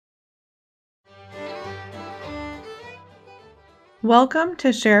Welcome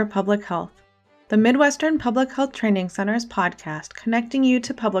to Share Public Health, the Midwestern Public Health Training Center's podcast connecting you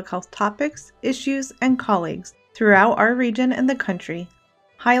to public health topics, issues, and colleagues throughout our region and the country,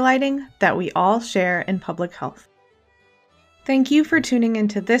 highlighting that we all share in public health. Thank you for tuning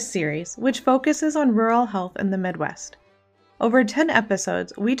into this series, which focuses on rural health in the Midwest. Over 10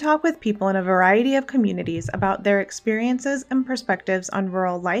 episodes, we talk with people in a variety of communities about their experiences and perspectives on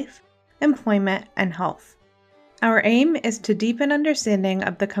rural life, employment, and health. Our aim is to deepen understanding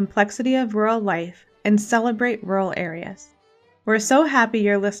of the complexity of rural life and celebrate rural areas. We're so happy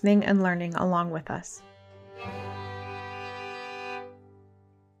you're listening and learning along with us.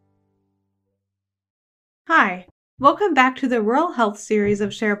 Hi, welcome back to the Rural Health series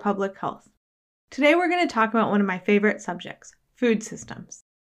of Share Public Health. Today we're going to talk about one of my favorite subjects, food systems.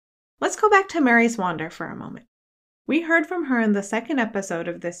 Let's go back to Mary Swander for a moment. We heard from her in the second episode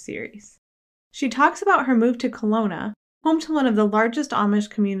of this series. She talks about her move to Kelowna, home to one of the largest Amish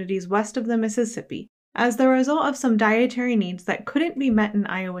communities west of the Mississippi, as the result of some dietary needs that couldn't be met in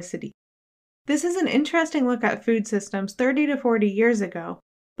Iowa City. This is an interesting look at food systems 30 to 40 years ago,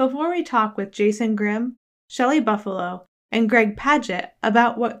 before we talk with Jason Grimm, Shelley Buffalo, and Greg Paget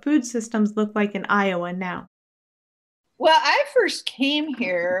about what food systems look like in Iowa now. Well, I first came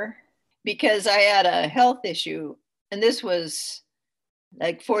here because I had a health issue, and this was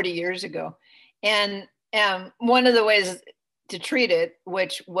like 40 years ago. And one of the ways to treat it,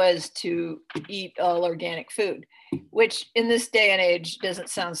 which was to eat all organic food, which in this day and age doesn't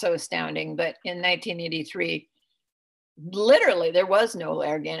sound so astounding, but in 1983, literally there was no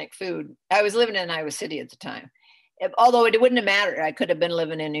organic food. I was living in Iowa City at the time. Although it wouldn't have mattered. I could have been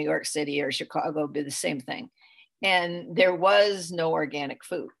living in New York City or Chicago, be the same thing. And there was no organic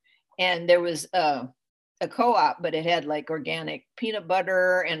food. And there was a co-op, but it had like organic peanut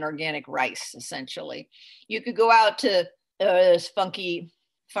butter and organic rice, essentially. You could go out to this funky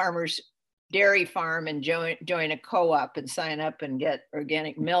farmer's dairy farm and join a co-op and sign up and get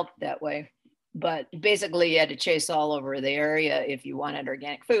organic milk that way. But basically you had to chase all over the area if you wanted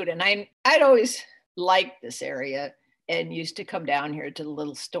organic food. And I'd always liked this area and used to come down here to the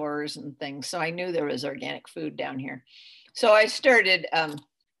little stores and things. So I knew there was organic food down here. So I started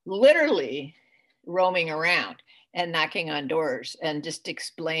literally roaming around and knocking on doors and just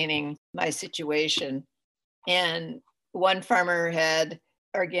explaining my situation. And one farmer had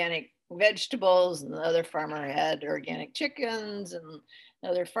organic vegetables and the other farmer had organic chickens and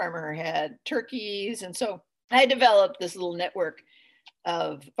another farmer had turkeys. And so I developed this little network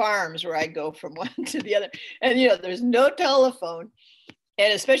of farms where I go from one to the other. And, there's no telephone.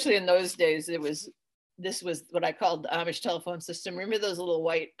 And especially in those days, this was what I called the Amish telephone system. Remember those little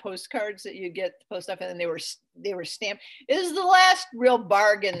white postcards that you get at the post office, and they were stamped? It was the last real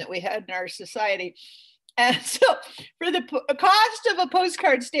bargain that we had in our society. And so for the cost of a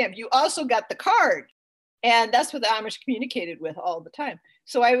postcard stamp, you also got the card. And that's what the Amish communicated with all the time.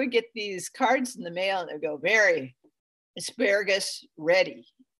 So I would get these cards in the mail and they'd go, Mary, asparagus ready.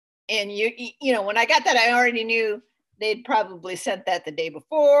 And when I got that, I already knew they'd probably sent that the day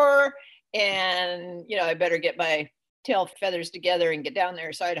before. And, I better get my tail feathers together and get down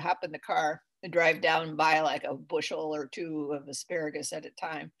there. So I'd hop in the car and drive down and buy like a bushel or two of asparagus at a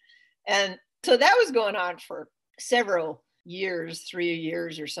time. And so that was going on for several years, 3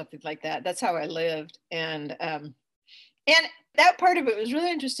 years or something like that. That's how I lived. And that part of it was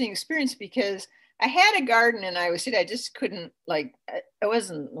really interesting experience because I had a garden in Iowa City. I just couldn't I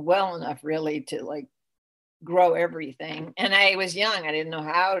wasn't well enough really to grow everything. And I was young. I didn't know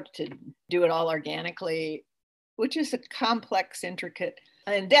how to do it all organically, which is a complex, intricate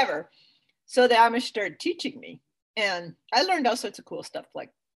endeavor. So the Amish started teaching me. And I learned all sorts of cool stuff like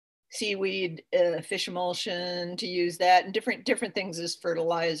seaweed, fish emulsion, to use that, and different things as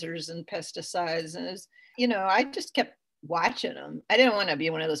fertilizers and pesticides. And I just kept watching them. I didn't want to be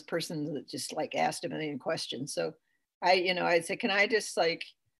one of those persons that just asked a million questions. So I'd say, can I just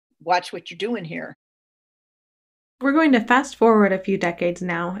watch what you're doing here? We're going to fast forward a few decades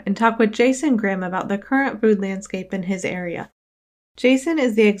now and talk with Jason Grimm about the current food landscape in his area. Jason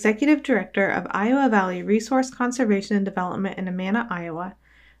is the Executive Director of Iowa Valley Resource Conservation and Development in Amana, Iowa,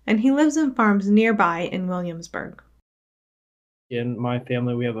 and he lives in farms nearby in Williamsburg. In my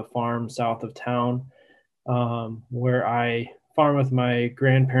family, we have a farm south of town where I farm with my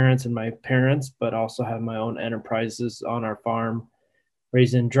grandparents and my parents, but also have my own enterprises on our farm,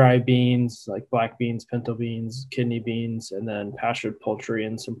 raising dry beans like black beans, pinto beans, kidney beans, and then pastured poultry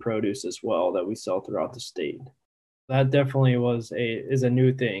and some produce as well that we sell throughout the state. That definitely is a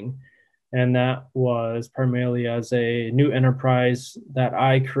new thing. And that was primarily as a new enterprise that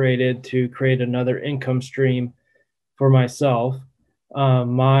I created to create another income stream for myself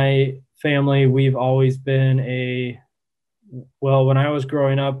My family, we've always been well, when I was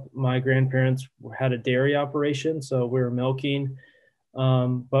growing up, my grandparents had a dairy operation, so we were milking.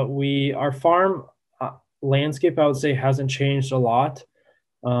 But our farm landscape, I would say, hasn't changed a lot.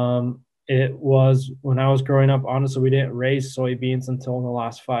 It was when I was growing up, honestly, we didn't raise soybeans until in the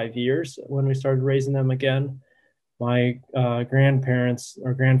last 5 years when we started raising them again. My grandparents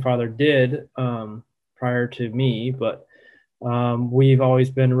or grandfather did prior to me, but we've always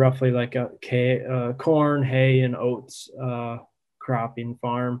been roughly like a corn, hay, and oats cropping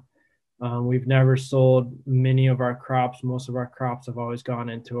farm. We've never sold many of our crops. Most of our crops have always gone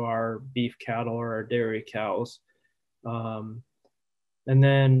into our beef cattle or our dairy cows. And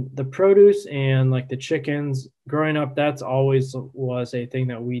then the produce and like the chickens, growing up, that's always was a thing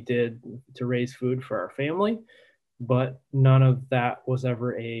that we did to raise food for our family. But none of that was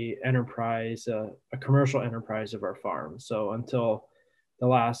ever a commercial enterprise of our farm. So until the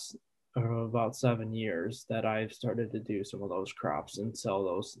last about 7 years that I've started to do some of those crops and sell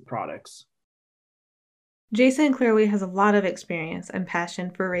those products. Jason clearly has a lot of experience and passion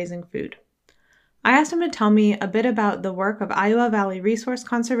for raising food. I asked him to tell me a bit about the work of Iowa Valley Resource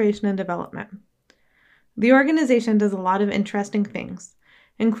Conservation and Development. The organization does a lot of interesting things,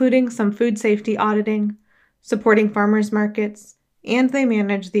 including some food safety auditing, supporting farmers markets, and they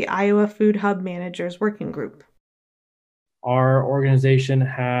manage the Iowa Food Hub Managers Working Group. Our organization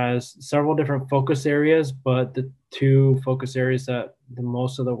has several different focus areas, but the two focus areas that the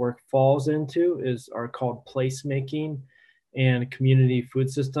most of the work falls into are called placemaking and community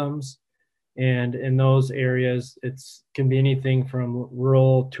food systems. And in those areas, it can be anything from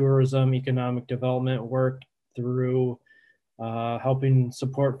rural tourism, economic development work through helping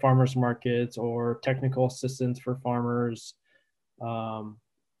support farmers markets or technical assistance for farmers.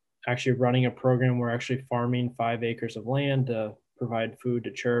 Actually running a program, we're actually farming 5 acres of land to provide food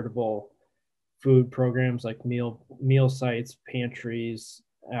to charitable food programs like meal sites, pantries,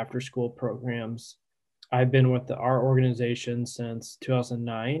 after school programs. I've been with our organization since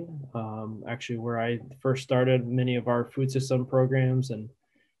 2009, actually where I first started many of our food system programs, and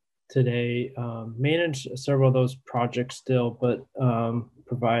today manage several of those projects still, but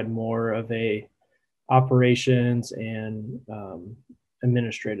provide more of a operations and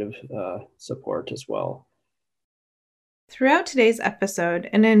administrative support as well. Throughout today's episode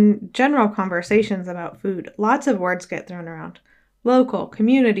and in general conversations about food, lots of words get thrown around. Local,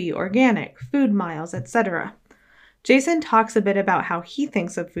 community, organic, food miles, etc. Jason talks a bit about how he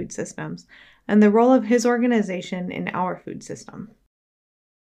thinks of food systems and the role of his organization in our food system.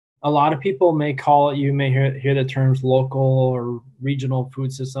 A lot of people you may hear the terms local or regional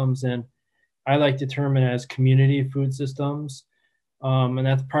food systems, and I like to term it as community food systems. And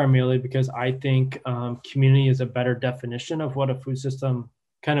that's primarily because I think community is a better definition of what a food system,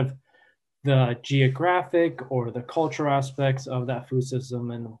 kind of the geographic or the cultural aspects of that food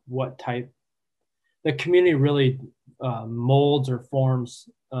system and what type the community really molds or forms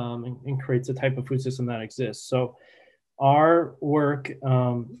and creates a type of food system that exists. So our work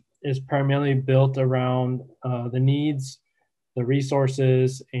is primarily built around the needs, the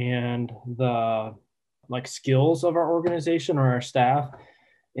resources, and the skills of our organization or our staff.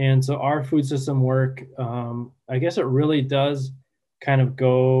 And so our food system work, I guess it really does kind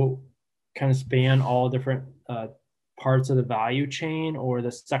of span all different parts of the value chain or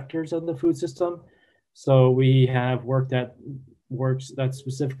the sectors of the food system. So we have work that works that's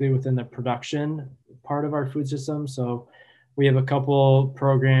specifically within the production part of our food system. So we have a couple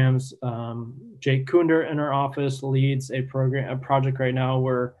programs. Jake Kunder in our office leads a project right now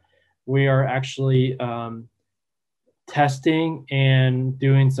where we are actually testing and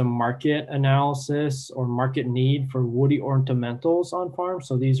doing some market analysis or market need for woody ornamentals on farms.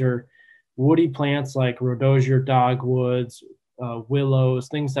 So these are woody plants like rhodosier dogwoods, willows,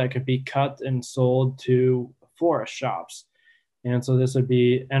 things that could be cut and sold to florist shops. And so this would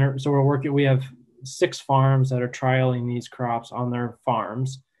be, we have 6 farms that are trialing these crops on their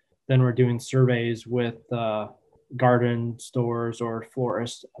farms. Then we're doing surveys with garden stores or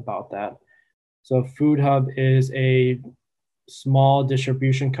florists about that. So Food Hub is a small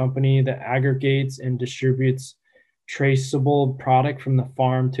distribution company that aggregates and distributes traceable product from the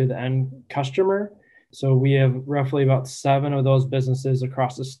farm to the end customer. So we have roughly about 7 of those businesses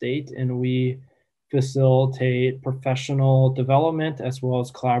across the state, and we facilitate professional development as well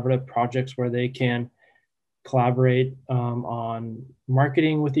as collaborative projects where they can collaborate on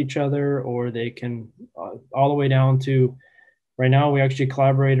marketing with each other, or they can all the way down to right now we actually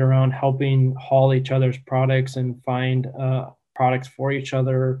collaborate around helping haul each other's products and find products for each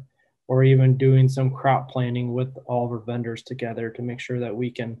other, or even doing some crop planning with all of our vendors together to make sure that we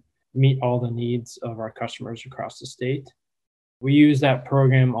can meet all the needs of our customers across the state. We use that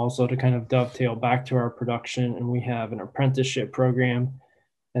program also to kind of dovetail back to our production, and we have an apprenticeship program,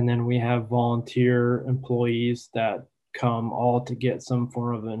 and then we have volunteer employees that come all to get some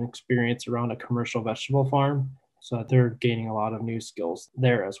form of an experience around a commercial vegetable farm, so that they're gaining a lot of new skills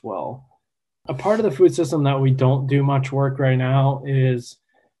there as well. A part of the food system that we don't do much work right now is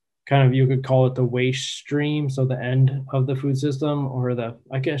kind of, you could call it the waste stream. So the end of the food system, or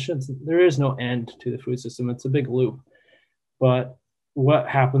there is no end to the food system. It's a big loop. But what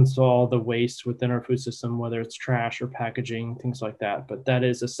happens to all the waste within our food system, whether it's trash or packaging, things like that. But that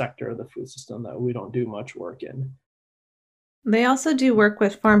is a sector of the food system that we don't do much work in. They also do work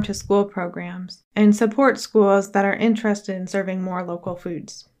with farm to school programs and support schools that are interested in serving more local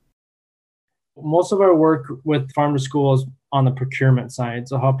foods. Most of our work with farm to school is on the procurement side,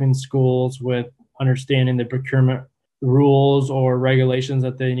 so helping schools with understanding the procurement rules or regulations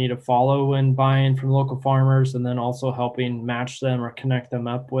that they need to follow when buying from local farmers, and then also helping match them or connect them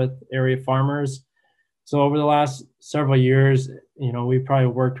up with area farmers. So over the last several years, we probably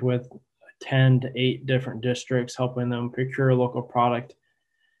worked with 10 to 8 different districts, helping them procure a local product.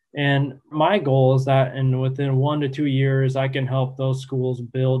 And my goal is that within 1 to 2 years, I can help those schools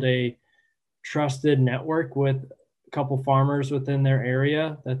build a trusted network with a couple farmers within their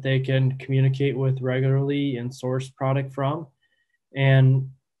area that they can communicate with regularly and source product from.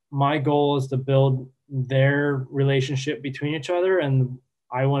 And my goal is to build their relationship between each other, and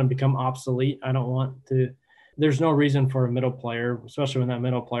I want to become obsolete. There's no reason for a middle player, especially when that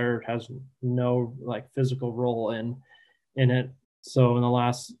middle player has no physical role in it. So in the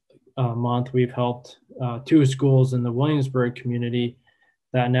last month, we've helped 2 schools in the Williamsburg community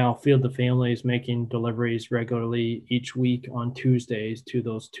that now Field to Family is making deliveries regularly each week on Tuesdays to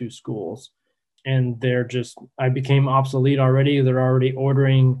those 2 schools. And I became obsolete already. They're already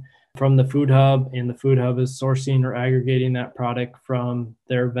ordering from the Food Hub, and the Food Hub is sourcing or aggregating that product from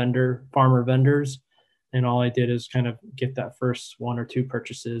their farmer vendors. And all I did is kind of get that first 1 or 2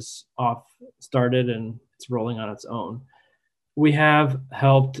 purchases started, and it's rolling on its own. We have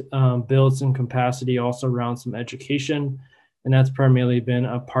helped build some capacity also around some education, and that's primarily been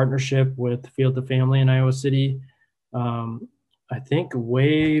a partnership with Field to Family in Iowa City. I think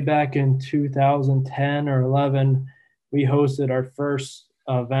way back in 2010 or 11, we hosted our first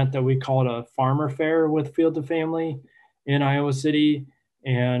event that we called a farmer fair with Field to Family in Iowa City.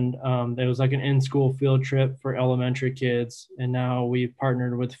 And there was an in-school field trip for elementary kids. And now we've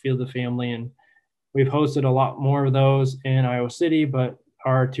partnered with Field to Family, and we've hosted a lot more of those in Iowa City, but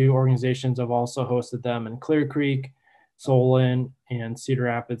our 2 organizations have also hosted them in Clear Creek, Solon, and Cedar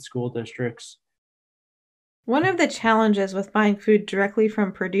Rapids school districts. One of the challenges with buying food directly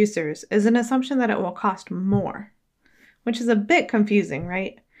from producers is an assumption that it will cost more, which is a bit confusing,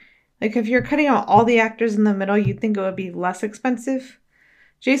 right? If you're cutting out all the actors in the middle, you'd think it would be less expensive.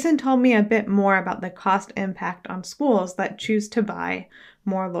 Jason told me a bit more about the cost impact on schools that choose to buy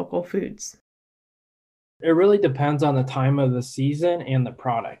more local foods. It really depends on the time of the season and the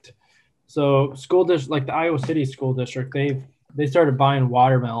product. So school district, like the Iowa City School District, they started buying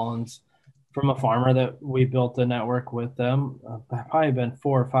watermelons from a farmer that we built a network with them, probably been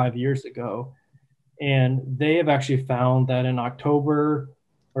 4 or 5 years ago. And they have actually found that in October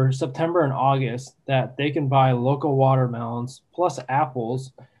or September and August that they can buy local watermelons plus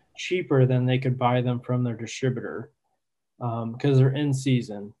apples cheaper than they could buy them from their distributor because they're in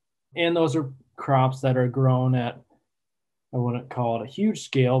season. And those are crops that are grown at, I wouldn't call it a huge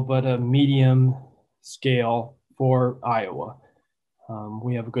scale, but a medium scale for Iowa.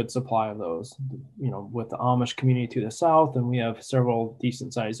 We have a good supply of those, with the Amish community to the south, and we have several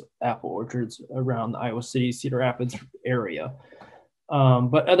decent sized apple orchards around the Iowa City, Cedar Rapids area.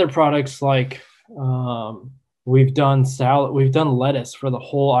 But other products we've done lettuce for the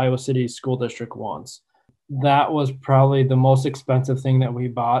whole Iowa City School District once. That was probably the most expensive thing that we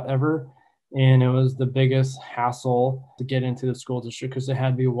bought ever. And it was the biggest hassle to get into the school district because it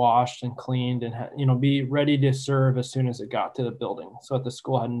had to be washed and cleaned and, be ready to serve as soon as it got to the building. So at the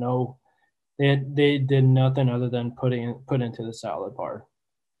school they did nothing other than put into the salad bar.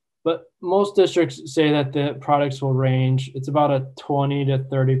 But most districts say that the products will range, it's about a 20 to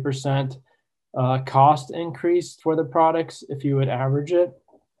 30% cost increase for the products if you would average it.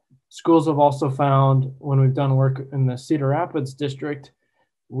 Schools have also found, when we've done work in the Cedar Rapids district,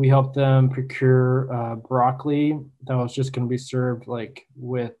 we helped them procure broccoli that was just going to be served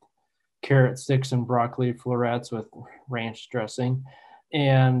with carrot sticks and broccoli florets with ranch dressing.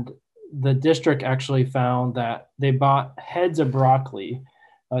 And the district actually found that they bought heads of broccoli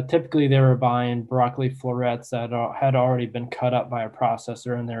Typically, they were buying broccoli florets that had already been cut up by a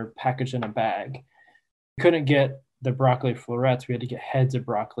processor and they're packaged in a bag. We couldn't get the broccoli florets. We had to get heads of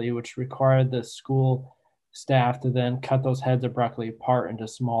broccoli, which required the school staff to then cut those heads of broccoli apart into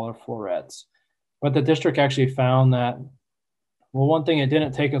smaller florets. But the district actually found that, well, one thing, it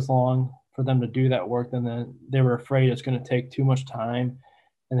didn't take as long for them to do that work, and then they were afraid it's going to take too much time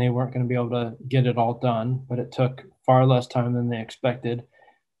and they weren't going to be able to get it all done, but it took far less time than they expected.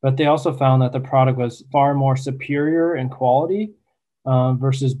 But they also found that the product was far more superior in quality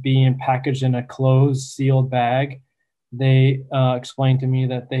versus being packaged in a closed, sealed bag. They explained to me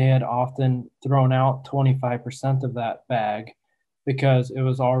that they had often thrown out 25% of that bag because it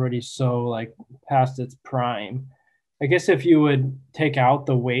was already so like past its prime. I guess if you would take out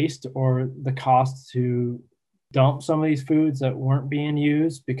the waste or the cost to dump some of these foods that weren't being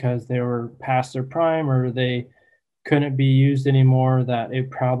used because they were past their prime or they couldn't be used anymore, that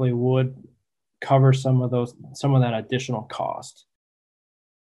it probably would cover some of that additional cost.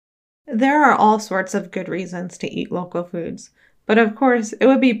 There are all sorts of good reasons to eat local foods, but of course, it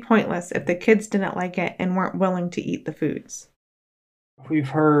would be pointless if the kids didn't like it and weren't willing to eat the foods. We've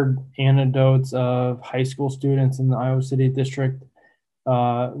heard anecdotes of high school students in the Iowa City district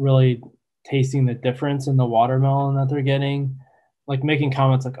really tasting the difference in the watermelon that they're getting, like making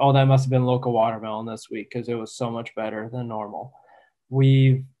comments like, oh, that must have been local watermelon this week because it was so much better than normal.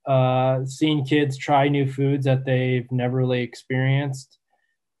 We've seen kids try new foods that they've never really experienced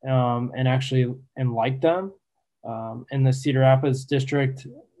and like them. In the Cedar Rapids district,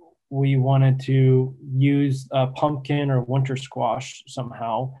 we wanted to use a pumpkin or winter squash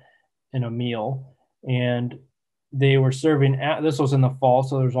somehow in a meal. And they were serving, this was in the fall,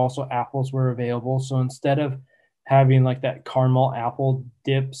 so there's also apples were available. So instead of having like that caramel apple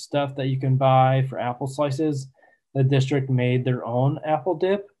dip stuff that you can buy for apple slices, the district made their own apple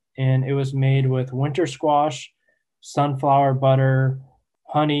dip. And it was made with winter squash, sunflower butter,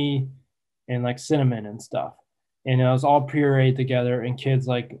 honey, and like cinnamon and stuff. And it was all pureed together, and kids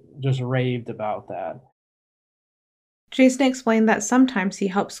like just raved about that. Jason explained that sometimes he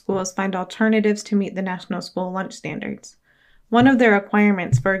helps schools find alternatives to meet the national school lunch standards. One of their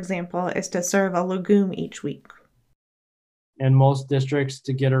requirements, for example, is to serve a legume each week. In most districts,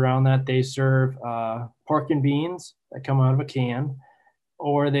 to get around that, they serve pork and beans that come out of a can,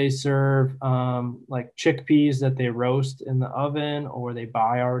 or they serve like chickpeas that they roast in the oven, or they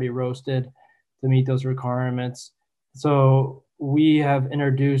buy already roasted to meet those requirements. So we have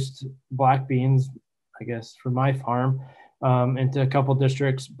introduced black beans, I guess, for my farm, into a couple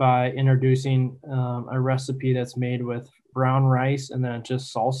districts by introducing a recipe that's made with brown rice and then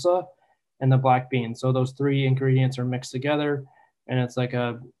just salsa and the black beans. So those three ingredients are mixed together, and it's like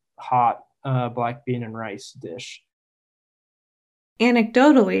a hot black bean and rice dish.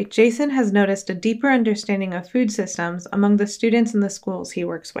 Anecdotally, Jason has noticed a deeper understanding of food systems among the students in the schools he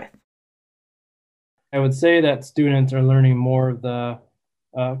works with. I would say that students are learning more of the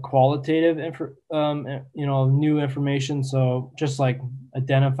qualitative new information. So just like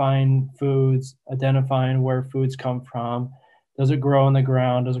identifying foods, identifying where foods come from. Does it grow in the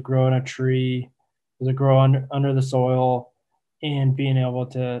ground? Does it grow in a tree? Does it grow under the soil? And being able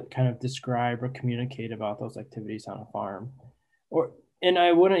to kind of describe or communicate about those activities on a farm. And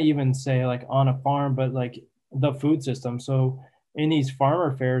I wouldn't even say like on a farm, but like the food system. So in these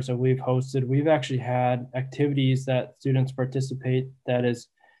farmer fairs that we've hosted, we've actually had activities that students participate that is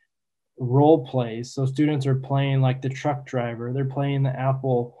role plays. So students are playing like the truck driver, they're playing the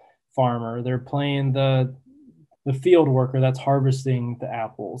apple farmer, they're playing the field worker that's harvesting the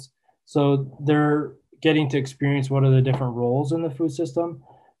apples. So they're getting to experience what are the different roles in the food system.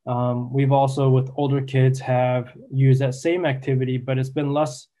 We've also, with older kids, have used that same activity, but it's been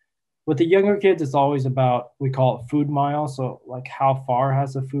less. With the younger kids, it's always about, we call it food mile. So like how far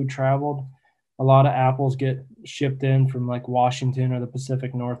has the food traveled? A lot of apples get shipped in from like Washington or the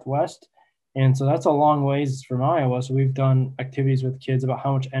Pacific Northwest. And so that's a long ways from Iowa. So we've done activities with kids about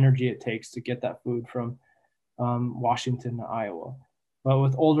how much energy it takes to get that food from Washington to Iowa. But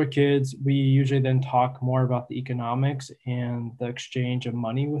with older kids, we usually then talk more about the economics and the exchange of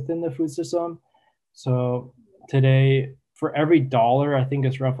money within the food system. So today, for every dollar, I think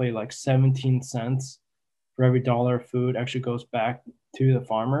it's roughly like 17 cents for every dollar of food actually goes back to the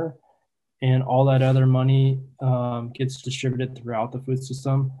farmer. And all that other money gets distributed throughout the food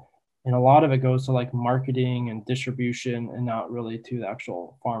system. And a lot of it goes to like marketing and distribution and not really to the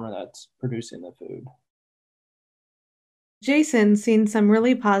actual farmer that's producing the food. Jason's seen some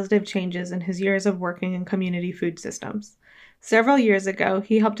really positive changes in his years of working in community food systems. Several years ago,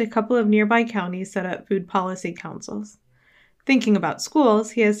 he helped a couple of nearby counties set up food policy councils. Thinking about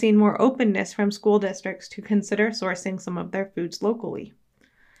schools, he has seen more openness from school districts to consider sourcing some of their foods locally.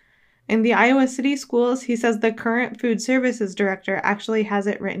 In the Iowa City schools, he says the current food services director actually has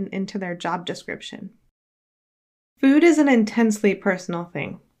it written into their job description. Food is an intensely personal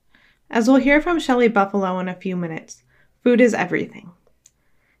thing. As we'll hear from Shelley Buffalo in a few minutes, food is everything.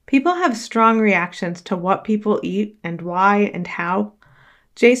 People have strong reactions to what people eat and why and how.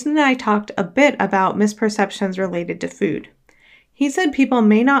 Jason and I talked a bit about misperceptions related to food. He said people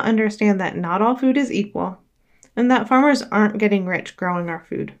may not understand that not all food is equal, and that farmers aren't getting rich growing our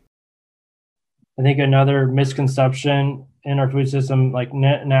food. I think another misconception in our food system, like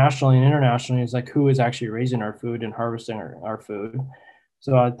nationally and internationally, is like who is actually raising our food and harvesting our food.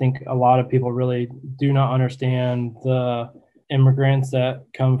 So I think a lot of people really do not understand the immigrants that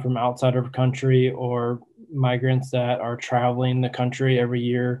come from outside of the country or migrants that are traveling the country every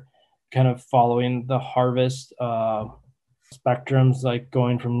year, kind of following the harvest spectrums, like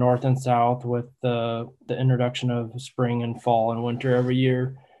going from north and south with the introduction of spring and fall and winter every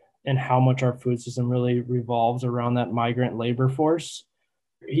year, and how much our food system really revolves around that migrant labor force.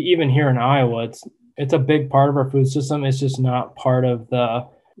 Even here in Iowa, it's a big part of our food system. It's just not part of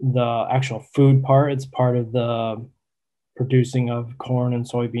the actual food part. It's part of the producing of corn and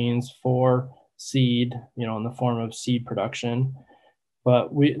soybeans for seed, in the form of seed production. But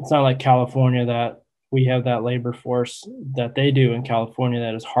it's not like California that we have that labor force that they do in California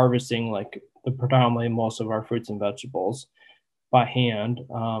that is harvesting like the predominantly most of our fruits and vegetables by hand,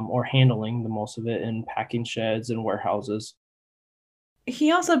 or handling the most of it in packing sheds and warehouses. He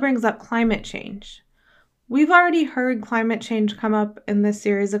also brings up climate change. We've already heard climate change come up in this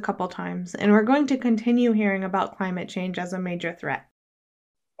series a couple times, and we're going to continue hearing about climate change as a major threat.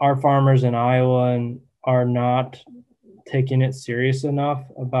 Our farmers in Iowa are not taking it serious enough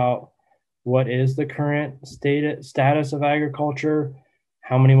about what is the current status of agriculture.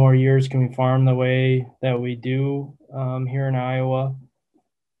 How many more years can we farm the way that we do here in Iowa?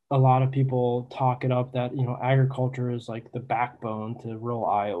 A lot of people talk it up that, agriculture is like the backbone to rural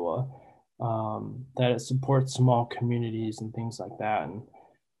Iowa, that it supports small communities and things like that. And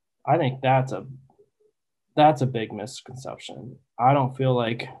I think that's a big misconception. I don't feel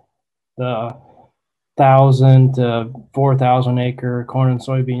like the 1,000 to 4,000 acre corn and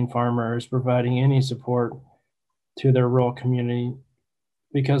soybean farmer is providing any support to their rural community,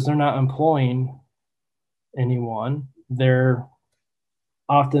 because they're not employing anyone. They're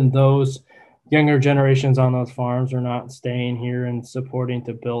often those younger generations on those farms are not staying here and supporting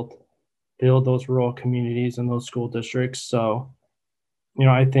to build those rural communities and those school districts. So,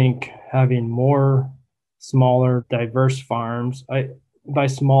 I think having more smaller, diverse farms, by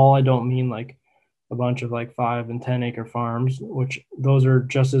small, I don't mean like a bunch of like 5 and 10 acre farms, which those are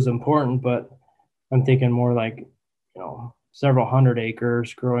just as important, but I'm thinking more like, several hundred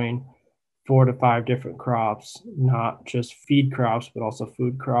acres growing 4 to 5 different crops, not just feed crops, but also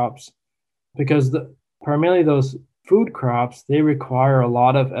food crops, because primarily those food crops, they require a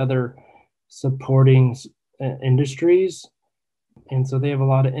lot of other supporting industries. And so they have a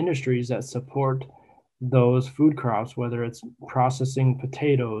lot of industries that support those food crops, whether it's processing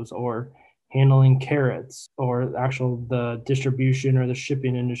potatoes or handling carrots, or the distribution or the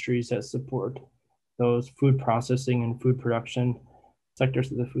shipping industries that support those food processing and food production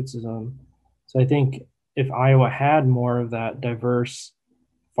sectors of the food system. So I think if Iowa had more of that diverse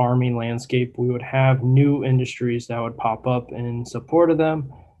farming landscape, we would have new industries that would pop up in support of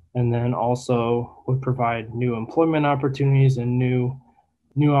them, and then also would provide new employment opportunities and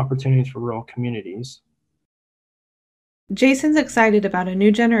new opportunities for rural communities. Jason's excited about a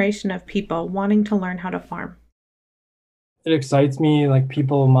new generation of people wanting to learn how to farm. It excites me, like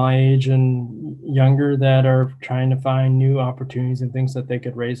people my age and younger that are trying to find new opportunities and things that they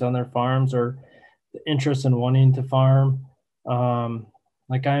could raise on their farms, or the interest in wanting to farm.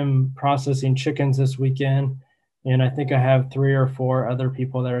 Like I'm processing chickens this weekend, and I think I have 3 or 4 other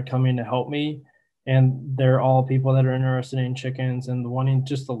people that are coming to help me. And they're all people that are interested in chickens and wanting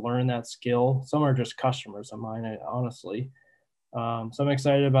just to learn that skill. Some are just customers of mine, honestly. So I'm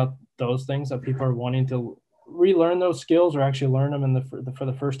excited about those things, that people are wanting to relearn those skills or actually learn them for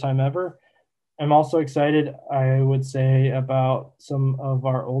the first time ever. I'm also excited, I would say, about some of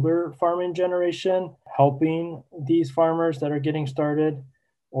our older farming generation helping these farmers that are getting started,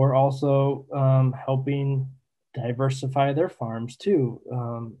 or also helping diversify their farms too,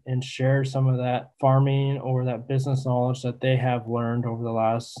 and share some of that farming or that business knowledge that they have learned over the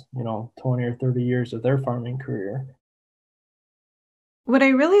last 20 or 30 years of their farming career. What I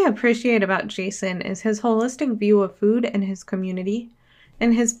really appreciate about Jason is his holistic view of food and his community,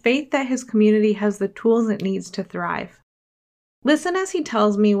 and his faith that his community has the tools it needs to thrive. Listen as he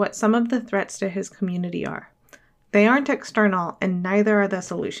tells me what some of the threats to his community are. They aren't external, and neither are the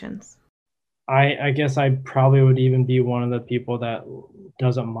solutions. I guess I probably would even be one of the people that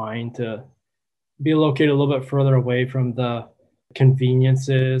doesn't mind to be located a little bit further away from the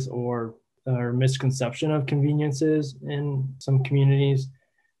conveniences or misconception of conveniences in some communities,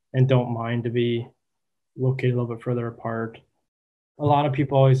 and don't mind to be located a little bit further apart. A lot of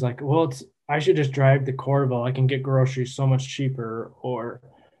people always like, well, I should just drive to Coralville. I can get groceries so much cheaper, or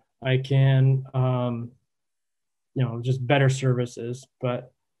I can, just better services.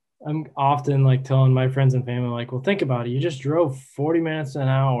 But I'm often like telling my friends and family, like, well, think about it. You just drove 40 minutes an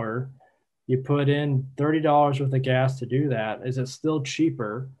hour. You put in $30 worth of gas to do that. Is it still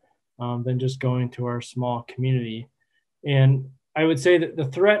cheaper than just going to our small community? And I would say that the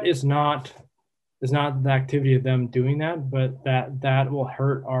threat is not the activity of them doing that, but that will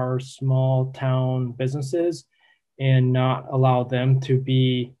hurt our small town businesses and not allow them to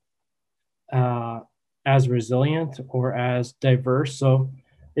be as resilient or as diverse. So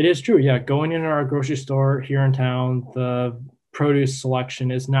it is true. Yeah. Going into our grocery store here in town, the produce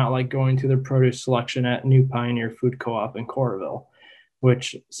selection is not like going to the produce selection at New Pioneer Food Co-op in Coralville,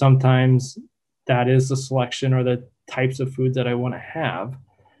 which sometimes that is the selection or the types of foods that I want to have.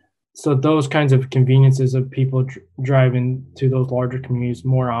 So those kinds of conveniences of people driving to those larger communities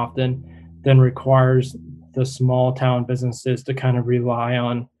more often then requires the small town businesses to kind of rely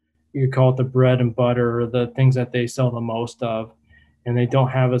on, you could call it the bread and butter, or the things that they sell the most of. And they don't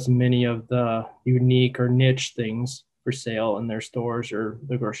have as many of the unique or niche things for sale in their stores or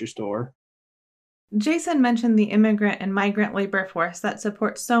the grocery store. Jason mentioned the immigrant and migrant labor force that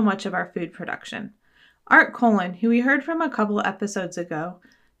supports so much of our food production. Art Colin, who we heard from a couple episodes ago,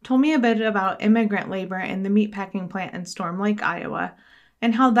 told me a bit about immigrant labor in the meatpacking plant in Storm Lake, Iowa,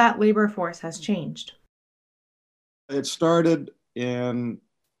 and how that labor force has changed. It started in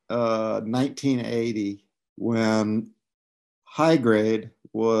 1980 when High Grade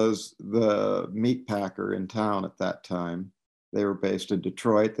was the meat packer in town at that time. They were based in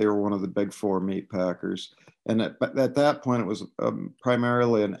Detroit. They were one of the big four meat packers. And at that point, it was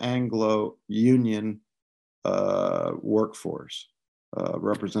primarily an Anglo-Union workforce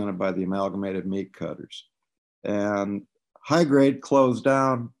represented by the Amalgamated Meat Cutters. And High Grade closed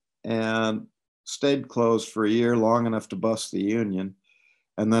down and stayed closed for a year, long enough to bust the union.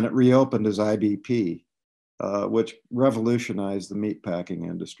 And then it reopened as IBP, which revolutionized the meatpacking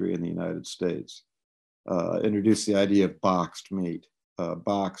industry in the United States. Introduced the idea of boxed meat,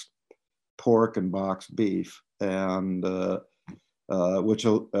 boxed pork and boxed beef, and which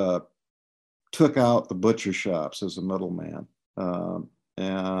took out the butcher shops as a middleman,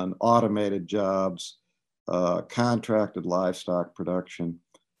 and automated jobs, contracted livestock production,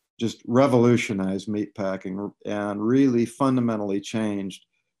 just revolutionized meatpacking and really fundamentally changed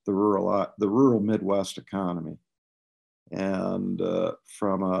the rural Midwest economy. And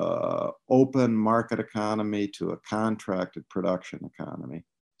from a open market economy to a contracted production economy.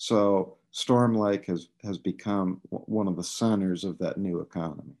 So Storm Lake has become one of the centers of that new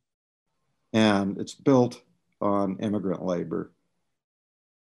economy. And it's built on immigrant labor.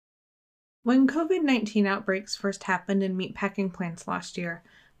 When COVID-19 outbreaks first happened in meatpacking plants last year,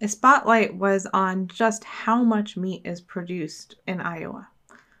 a spotlight was on just how much meat is produced in Iowa.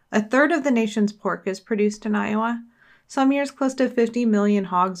 A third of the nation's pork is produced in Iowa. Some years, close to 50 million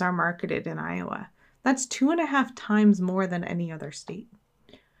hogs are marketed in Iowa. That's 2.5 times more than any other state.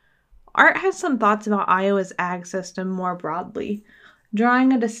 Art has some thoughts about Iowa's ag system more broadly,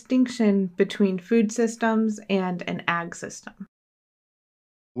 drawing a distinction between food systems and an ag system.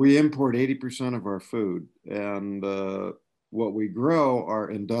 We import 80% of our food, and what we grow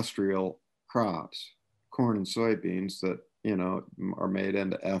are industrial crops, corn and soybeans that, are made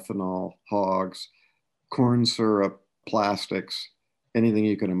into ethanol, hogs, corn syrup, plastics, anything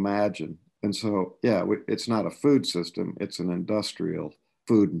you can imagine. And so, it's not a food system, it's an industrial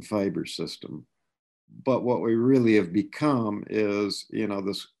food and fiber system. But what we really have become is,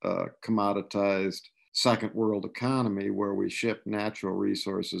 this commoditized second world economy where we ship natural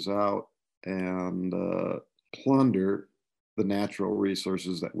resources out and plunder the natural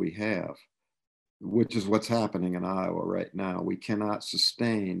resources that we have, which is what's happening in Iowa right now. We cannot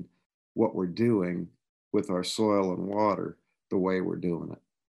sustain what we're doing with our soil and water the way we're doing it.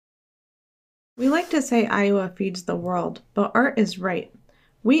 We like to say Iowa feeds the world, but Art is right.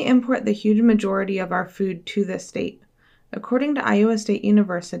 We import the huge majority of our food to this state. According to Iowa State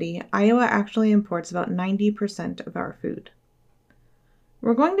University, Iowa actually imports about 90% of our food.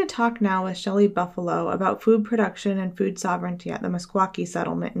 We're going to talk now with Shelley Buffalo about food production and food sovereignty at the Meskwaki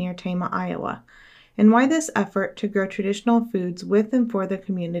settlement near Tama, Iowa, and why this effort to grow traditional foods with and for the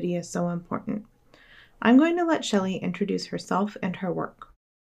community is so important. I'm going to let Shelley introduce herself and her work.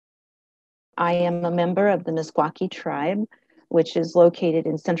 I am a member of the Meskwaki tribe, which is located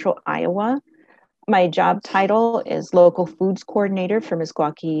in central Iowa. My job title is Local Foods Coordinator for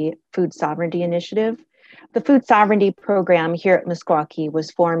Meskwaki Food Sovereignty Initiative. The Food Sovereignty Program here at Meskwaki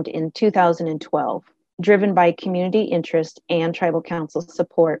was formed in 2012, driven by community interest and tribal council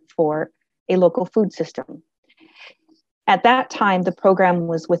support for a local food system. At that time, the program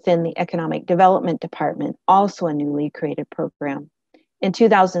was within the Economic Development Department, also a newly created program. In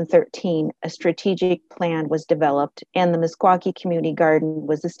 2013, a strategic plan was developed and the Meskwaki Community Garden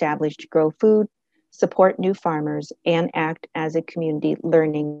was established to grow food, support new farmers, and act as a community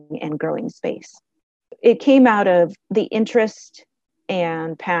learning and growing space. It came out of the interest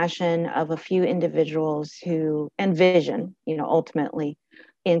and passion of a few individuals and vision, ultimately,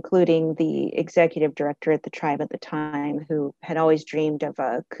 including the executive director at the tribe at the time, who had always dreamed of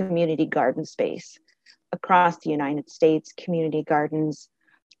a community garden space. Across the United States, community gardens,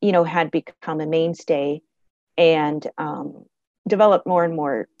 had become a mainstay and developed more and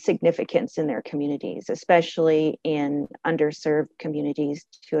more significance in their communities, especially in underserved communities,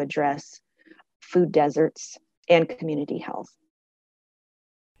 to address food deserts and community health.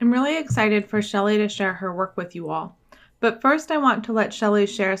 I'm really excited for Shelley to share her work with you all. But first, I want to let Shelley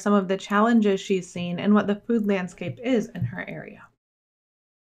share some of the challenges she's seen and what the food landscape is in her area.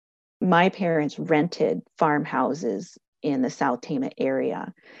 My parents rented farmhouses in the South Tama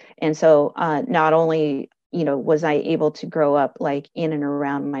area. And so not only, was I able to grow up like in and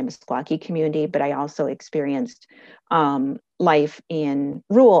around my Meskwaki community, but I also experienced life in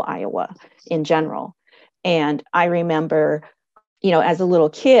rural Iowa in general. And I remember, as a little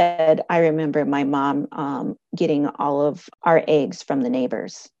kid, I remember my mom getting all of our eggs from the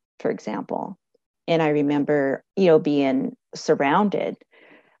neighbors, for example. And I remember, being surrounded,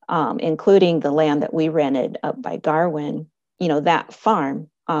 including the land that we rented up by Garwin, that farm,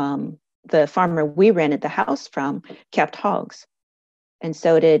 the farmer we rented the house from kept hogs. And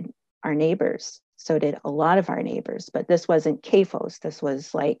so did our neighbors. So did a lot of our neighbors. But this wasn't CAFOs. This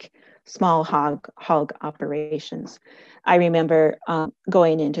was like small hog operations. I remember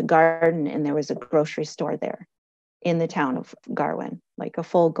going into Garden, and there was a grocery store there in the town of Garwin, like a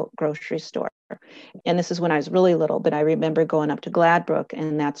full grocery store. And this is when I was really little, but I remember going up to Gladbrook,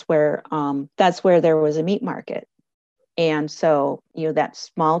 and that's where there was a meat market. And so, that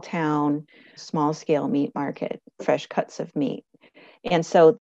small town, small scale meat market, fresh cuts of meat. And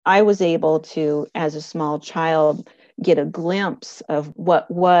so I was able to, as a small child, get a glimpse of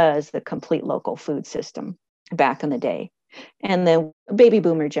what was the complete local food system back in the day. And the baby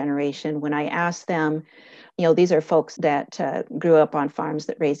boomer generation, when I asked them, these are folks that grew up on farms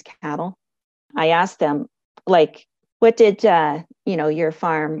that raised cattle. I asked them, like, what did, your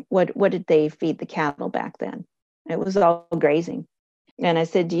farm, what did they feed the cattle back then? It was all grazing. And I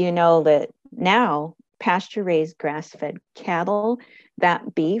said, do you know that now pasture-raised grass-fed cattle,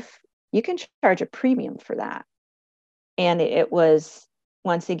 that beef, you can charge a premium for that. And it was,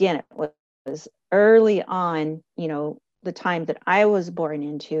 once again, it was early on, the time that I was born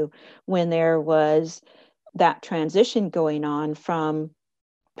into, when there was that transition going on from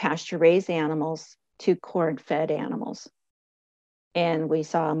pasture-raised animals to corn-fed animals. And we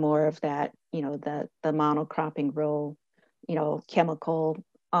saw more of that, the monocropping role, chemical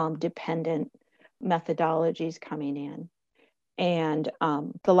dependent methodologies coming in, and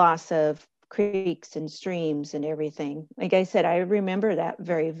the loss of creeks and streams and everything. Like I said, I remember that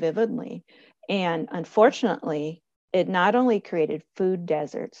very vividly. And unfortunately, it not only created food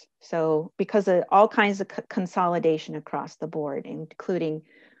deserts, so because of all kinds of consolidation across the board, including,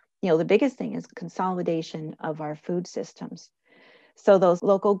 the biggest thing is consolidation of our food systems. So those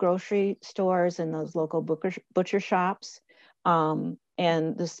local grocery stores and those local butcher shops, and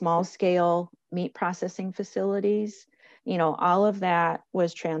the small scale meat processing facilities, all of that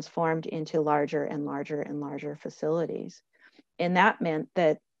was transformed into larger and larger and larger facilities. And that meant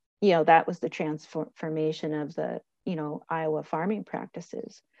that, that was the transformation of the, Iowa farming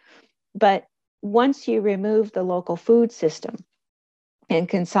practices. But once you remove the local food system and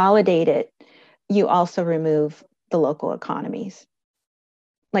consolidate it, you also remove the local economies.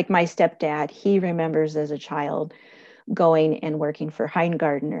 Like my stepdad, he remembers as a child going and working for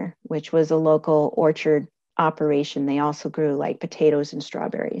Heingartner, which was a local orchard operation. They also grew like potatoes and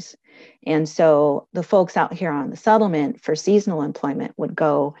strawberries. And so the folks out here on the settlement for seasonal employment would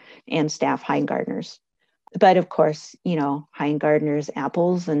go and staff Heingartners. But of course, Heingartner's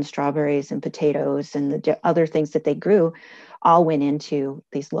apples and strawberries and potatoes and the other things that they grew all went into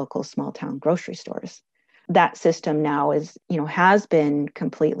these local small town grocery stores. That system now has been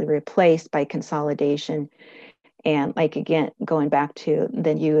completely replaced by consolidation. And like, again, going back to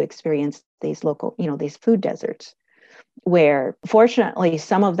then you experience these local, these food deserts, where fortunately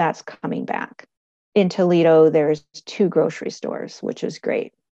some of that's coming back. In Toledo, there's 2 grocery stores, which is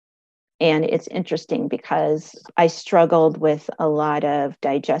great. And it's interesting because I struggled with a lot of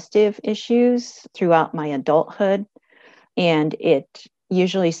digestive issues throughout my adulthood. And it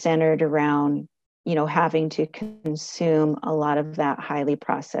usually centered around, having to consume a lot of that highly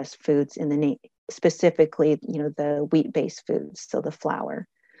processed foods specifically, the wheat-based foods, so the flour.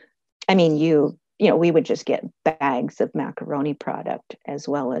 I mean, we would just get bags of macaroni product as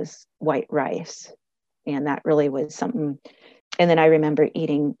well as white rice. And that really was something. And then I remember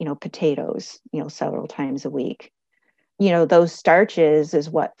eating, potatoes, several times a week. Those starches is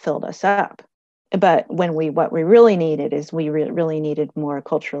what filled us up. But what we really needed is we really needed more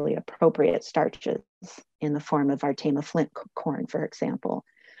culturally appropriate starches in the form of Artema flint corn, for example,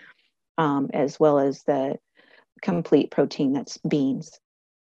 as well as the complete protein that's beans.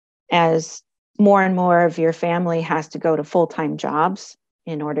 As more and more of your family has to go to full-time jobs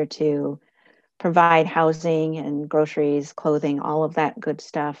in order to provide housing and groceries, clothing, all of that good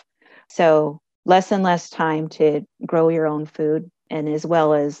stuff. So less and less time to grow your own food, and as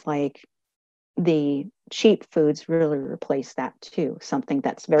well as like the cheap foods really replace that too, something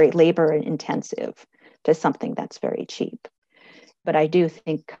that's very labor intensive to something that's very cheap. But I do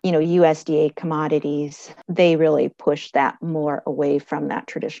think, USDA commodities, they really push that more away from that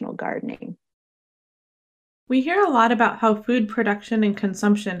traditional gardening. We hear a lot about how food production and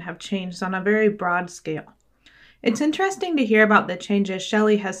consumption have changed on a very broad scale. It's interesting to hear about the changes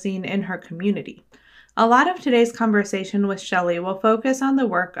Shelley has seen in her community. A lot of today's conversation with Shelley will focus on the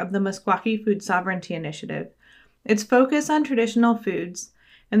work of the Meskwaki Food Sovereignty Initiative, its focus on traditional foods,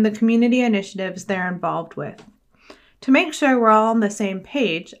 and the community initiatives they're involved with. To make sure we're all on the same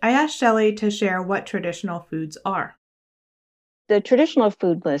page, I asked Shelley to share what traditional foods are. The traditional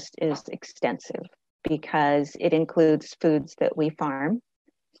food list is extensive because it includes foods that we farm,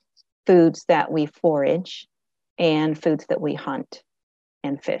 foods that we forage, and foods that we hunt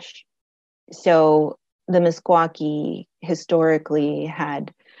and fish. So the Meskwaki historically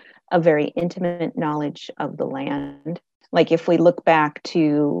had a very intimate knowledge of the land. Like if we look back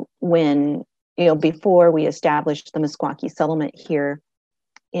to when, before we established the Meskwaki settlement here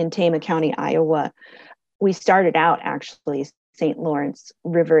in Tama County, Iowa, we started out actually St. Lawrence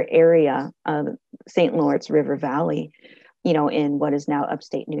River area, St. Lawrence River Valley, in what is now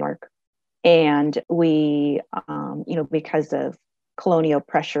upstate New York. And we, because of colonial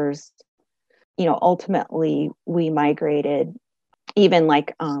pressures, ultimately we migrated even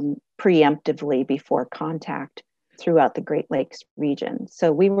preemptively before contact throughout the Great Lakes region.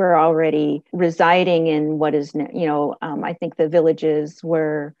 So we were already residing in what is, I think the villages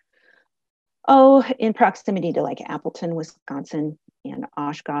were, in proximity to Appleton, Wisconsin, and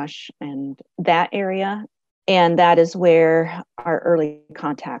Oshkosh and that area. And that is where our early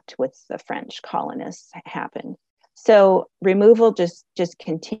contact with the French colonists happened. So removal just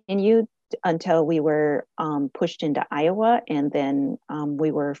continued until we were pushed into Iowa, and then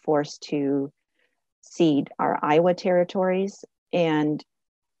we were forced to cede our Iowa territories and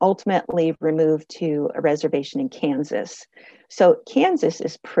ultimately removed to a reservation in Kansas. So Kansas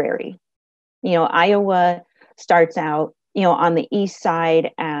is prairie. Iowa starts out, on the east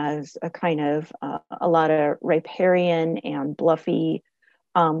side as a kind of a lot of riparian and bluffy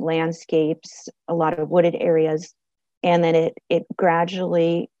landscapes, a lot of wooded areas. And then it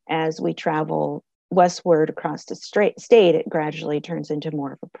gradually, as we travel westward across the state, it gradually turns into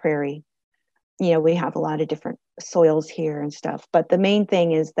more of a prairie. We have a lot of different soils here and stuff. But the main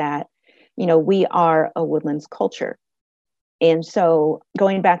thing is that, we are a woodlands culture. And so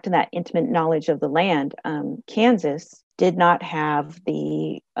going back to that intimate knowledge of the land, Kansas did not have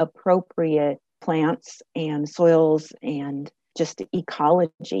the appropriate plants and soils and just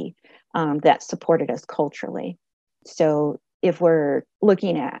ecology that supported us culturally. So if we're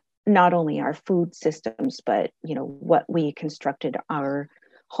looking at not only our food systems, but, what we constructed our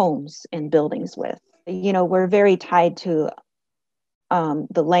homes and buildings with, we're very tied to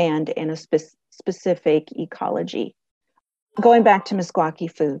the land and a specific ecology. Going back to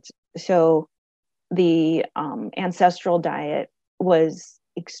Meskwaki foods, so the ancestral diet was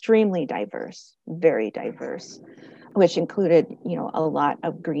extremely diverse, very diverse, which included, a lot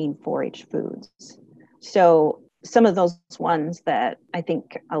of green forage foods. So some of those ones that I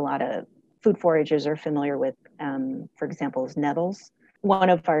think a lot of food foragers are familiar with, for example, is nettles. One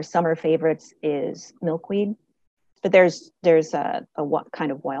of our summer favorites is milkweed, but there's a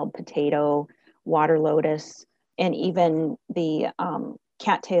kind of wild potato, water lotus, and even the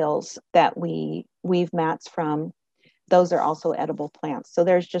cattails that we weave mats from. Those are also edible plants. So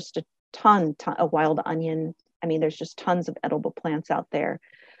there's just a ton of wild onion. I mean, there's just tons of edible plants out there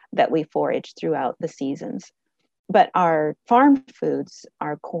that we forage throughout the seasons. But our farm foods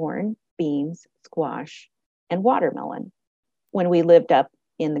are corn, beans, squash, and watermelon. When we lived up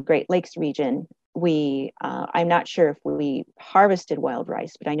in the Great Lakes region, I'm not sure if we harvested wild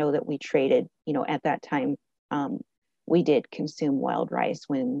rice, but I know that we traded, at that time, we did consume wild rice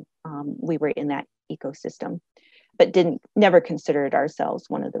when we were in that ecosystem, but never considered ourselves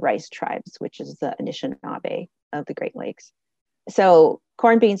one of the rice tribes, which is the Anishinaabe of the Great Lakes. So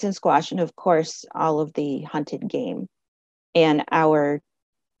corn, beans, and squash, and of course, all of the hunted game. And our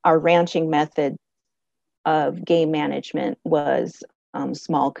ranching method of game management was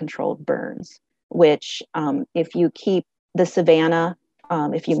small controlled burns, which if you keep the savanna,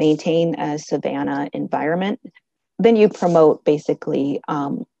 if you maintain a savanna environment, then you promote basically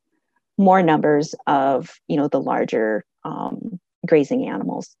more numbers of, the larger grazing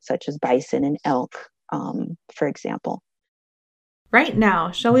animals, such as bison and elk, for example. Right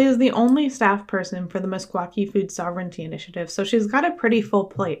now, Shelley is the only staff person for the Meskwaki Food Sovereignty Initiative, so she's got a pretty full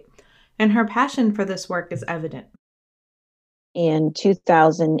plate, and her passion for this work is evident. In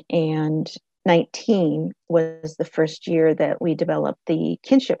 2019 was the first year that we developed the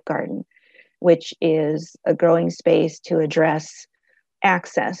Kinship Garden, which is a growing space to address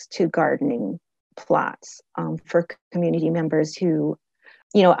access to gardening plots for community members who,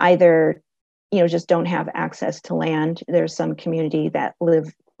 either just don't have access to land. There's some community that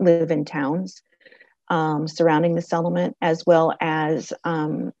live in towns surrounding the settlement, as well as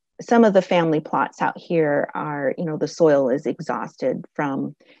some of the family plots out here are, the soil is exhausted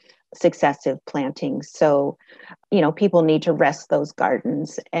from successive plantings. So, people need to rest those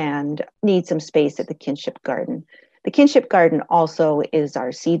gardens and need some space at the Kinship Garden. The Kinship Garden also is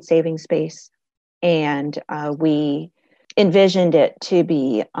our seed saving space. And we envisioned it to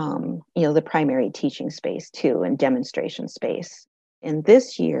be, the primary teaching space too, and demonstration space. And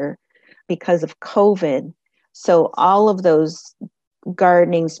this year, because of COVID, so all of those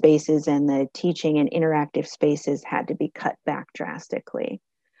gardening spaces and the teaching and interactive spaces had to be cut back drastically.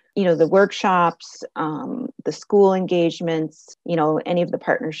 The workshops, the school engagements, any of the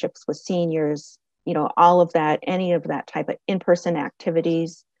partnerships with seniors, all of that, any of that type of in-person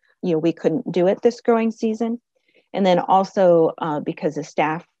activities, we couldn't do it this growing season. And then also because of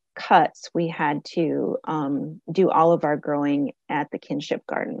staff cuts, we had to do all of our growing at the Kinship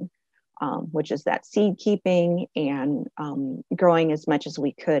Garden, which is that seed keeping and growing as much as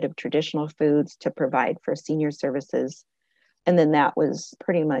we could of traditional foods to provide for senior services. And then that was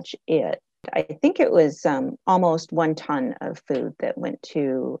pretty much it. I think it was almost 1 ton of food that went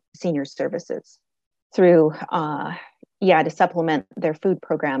to senior services through, to supplement their food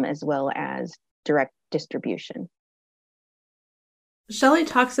program as well as direct distribution. Shelley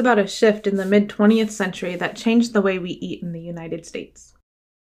talks about a shift in the mid-20th century that changed the way we eat in the United States.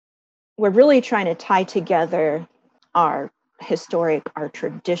 We're really trying to tie together our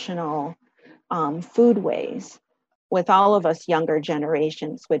traditional foodways with all of us younger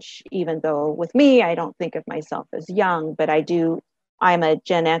generations, which even though with me, I don't think of myself as young, but I'm a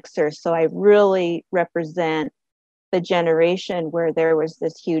Gen Xer, so I really represent the generation where there was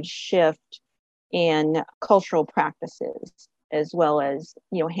this huge shift in cultural practices, as well as,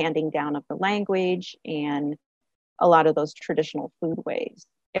 handing down of the language and a lot of those traditional foodways.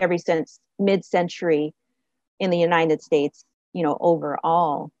 Ever since mid-century in the United States,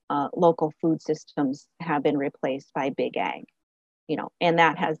 overall, local food systems have been replaced by big ag, and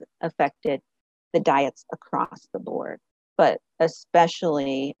that has affected the diets across the board, but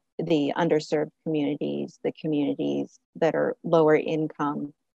especially the underserved communities, the communities that are lower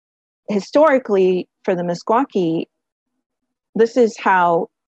income. Historically, for the Meskwaki, this is how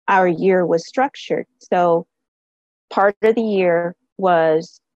our year was structured. So part of the year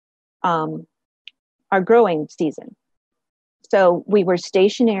was our growing season. So we were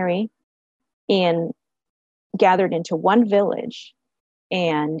stationary and gathered into one village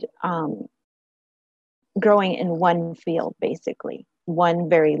and growing in one field, basically, one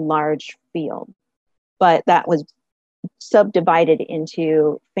very large field. But that was subdivided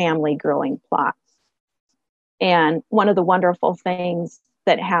into family growing plots. And one of the wonderful things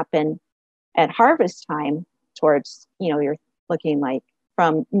that happened at harvest time towards, you're looking like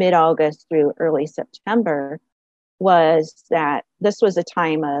from mid-August through early September, was that this was a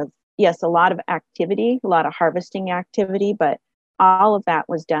time of yes, a lot of activity, a lot of harvesting activity, but all of that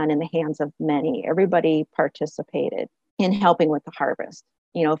was done in the hands of many. Everybody participated in helping with the harvest,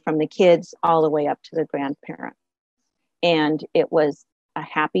 from the kids all the way up to the grandparents. And it was a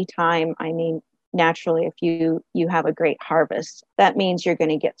happy time. I mean, naturally, if you have a great harvest, that means you're going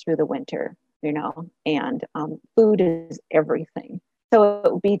to get through the winter, and food is everything. So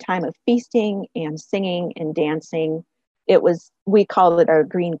it would be time of feasting and singing and dancing. We called it our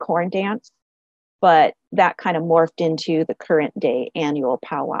green corn dance, but that kind of morphed into the current day annual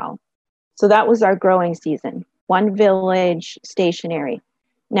powwow. So that was our growing season, one village, stationary.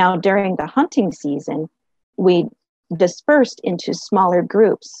 Now, during the hunting season, we dispersed into smaller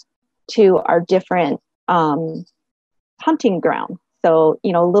groups to our different hunting ground. So,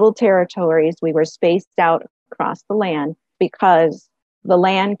 little territories, we were spaced out across the land because the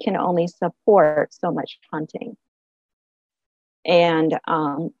land can only support so much hunting. And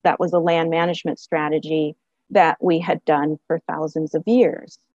that was a land management strategy that we had done for thousands of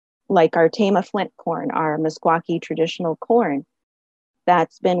years. Like our Tama flint corn, our Meskwaki traditional corn,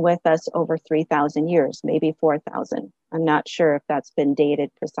 that's been with us over 3,000 years, maybe 4,000. I'm not sure if that's been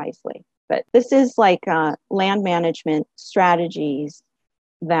dated precisely. But this is like land management strategies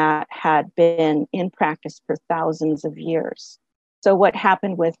that had been in practice for thousands of years. So what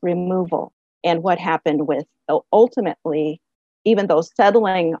happened with removal and what happened with ultimately, even though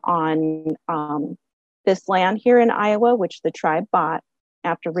settling on this land here in Iowa, which the tribe bought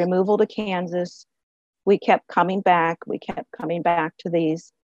after removal to Kansas, we kept coming back. We kept coming back to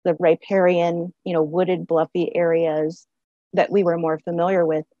the riparian, wooded, bluffy areas that we were more familiar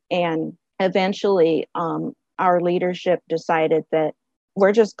with. And eventually, our leadership decided that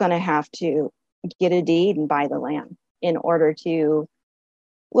we're just going to have to get a deed and buy the land in order to,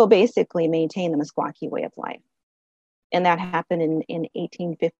 basically maintain the Meskwaki way of life. And that happened in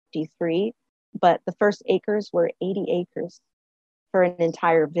 1853. But the first acres were 80 acres for an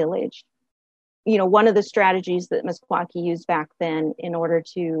entire village. One of the strategies that Meskwaki used back then in order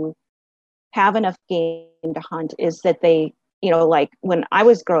to have enough game to hunt is that they, like when I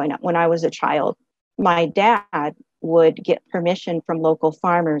was growing up, when I was a child, my dad would get permission from local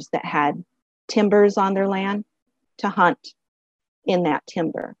farmers that had timbers on their land to hunt in that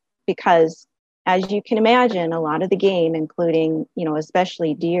timber. Because as you can imagine, a lot of the game, including,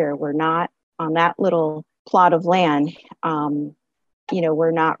 especially deer, were not on that little plot of land,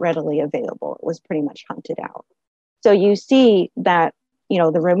 were not readily available. It was pretty much hunted out. So you see that,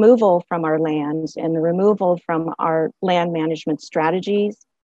 the removal from our lands and the removal from our land management strategies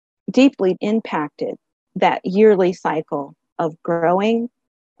deeply impacted that yearly cycle of growing,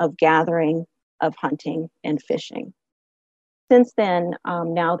 of gathering, of hunting and fishing. Since then,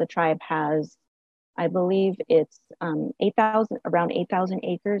 now the tribe has, I believe it's around 8,000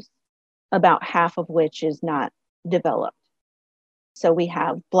 acres, about half of which is not developed. So we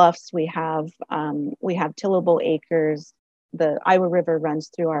have bluffs, we have tillable acres. The Iowa River runs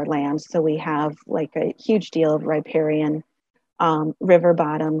through our land, so we have like a huge deal of riparian river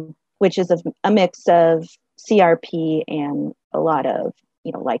bottom, which is a mix of CRP and a lot of,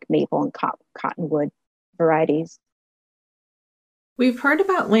 like maple and cottonwood varieties. We've heard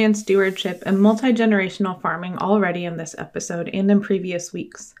about land stewardship and multi-generational farming already in this episode and in previous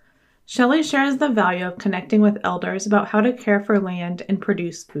weeks. Shelley shares the value of connecting with elders about how to care for land and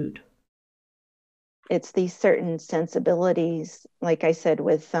produce food. It's these certain sensibilities, like I said,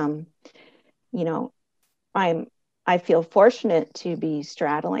 with, I feel fortunate to be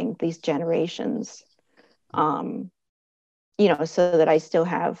straddling these generations, so that I still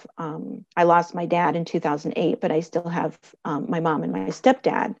have, I lost my dad in 2008, but I still have my mom and my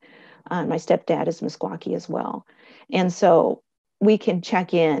stepdad. My stepdad is Meskwaki as well. And so we can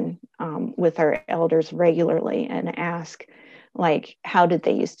check in with our elders regularly and ask, like, how did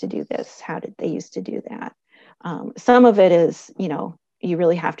they used to do this? How did they used to do that? Some of it is, you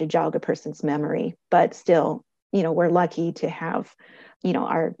really have to jog a person's memory, but still, we're lucky to have,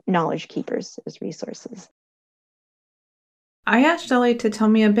 our knowledge keepers as resources. I asked Shelley to tell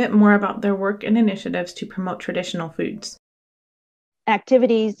me a bit more about their work and initiatives to promote traditional foods.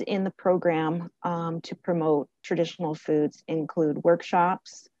 Activities in the program to promote traditional foods include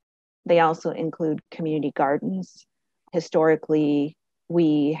workshops. They also include community gardens. Historically,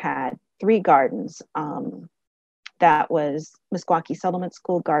 we had 3 gardens. That was Meskwaki Settlement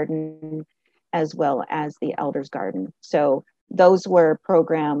School Garden, as well as the Elders Garden. So those were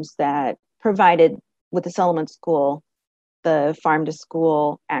programs that provided, with the Settlement School, the farm to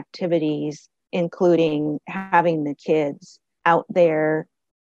school activities, including having the kids out there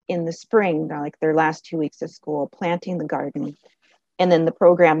in the spring, like their last 2 weeks of school, planting the garden And then the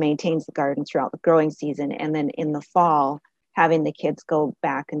program maintains the garden throughout the growing season. And then in the fall, having the kids go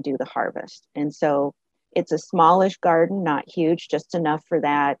back and do the harvest. And so it's a smallish garden, not huge, just enough for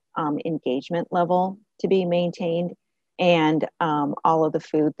that engagement level to be maintained. And all of the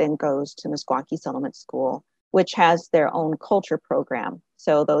food then goes to Meskwaki Settlement School, which has their own culture program.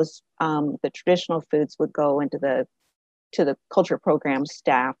 So those the traditional foods would go into the culture program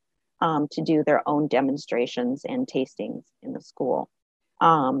staff to do their own demonstrations and tastings in the school,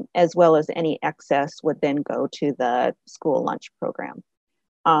 as well as any excess would then go to the school lunch program.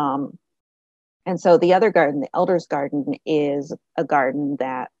 And so the other garden, the Elders Garden, is a garden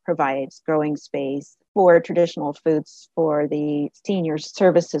that provides growing space for traditional foods for the senior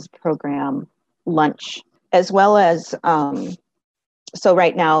services program lunch, as well as, so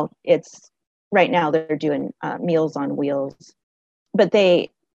right now they're doing Meals on Wheels, but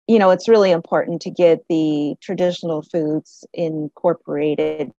it's really important to get the traditional foods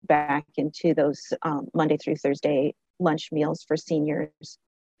incorporated back into those Monday through Thursday lunch meals for seniors,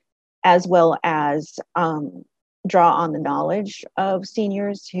 as well as draw on the knowledge of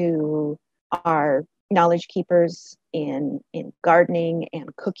seniors who are knowledge keepers in gardening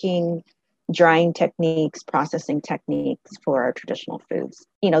and cooking, drying techniques, processing techniques for our traditional foods.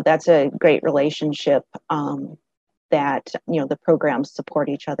 That's a great relationship that, the programs support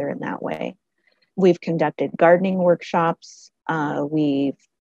each other in that way. We've conducted gardening workshops. We've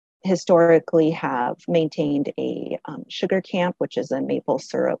historically have maintained a sugar camp, which is a maple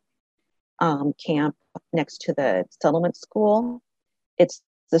syrup camp next to the settlement school. It's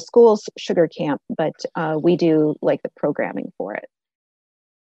the school's sugar camp, but we do like the programming for it.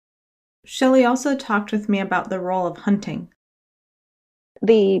 Shelley also talked with me about the role of hunting.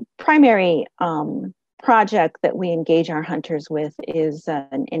 The primary project that we engage our hunters with is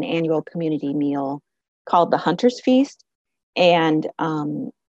an annual community meal called the Hunter's Feast. And,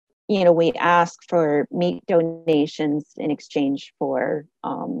 we ask for meat donations in exchange for,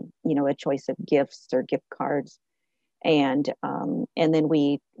 a choice of gifts or gift cards. And then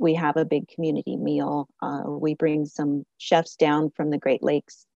we have a big community meal. We bring some chefs down from the Great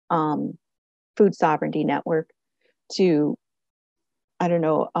Lakes Food Sovereignty Network to,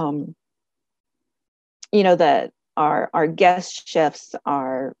 our guest chefs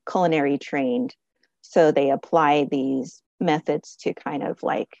are culinary trained, so they apply these methods to kind of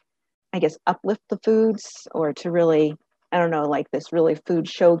uplift the foods, or to really, this really food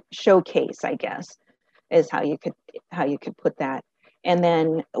showcase, I guess, is how you could put that. And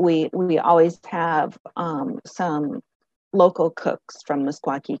then we always have some local cooks from the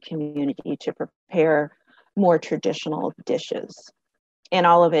Meskwaki community to prepare more traditional dishes. And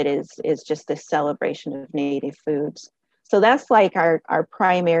all of it is just this celebration of Native foods. So that's like our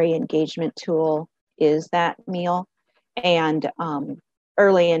primary engagement tool is that meal. And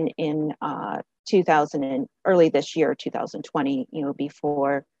early in 2000 and early this year, 2020,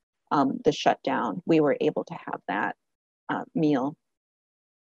 before the shutdown, we were able to have that meal.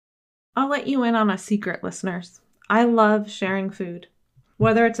 I'll let you in on a secret, listeners. I love sharing food.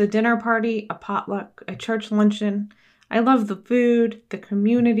 Whether it's a dinner party, a potluck, a church luncheon, I love the food, the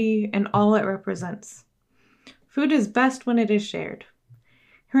community, and all it represents. Food is best when it is shared.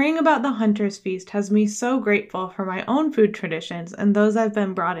 Hearing about the Hunter's Feast has me so grateful for my own food traditions and those I've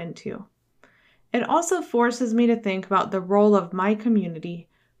been brought into. It also forces me to think about the role of my community,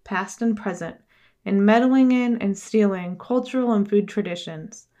 past and present, in meddling in and stealing cultural and food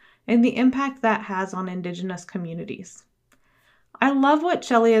traditions, and the impact that has on Indigenous communities. I love what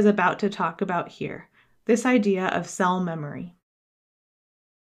Shelley is about to talk about here, this idea of cell memory.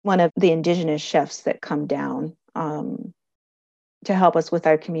 One of the Indigenous chefs that come down to help us with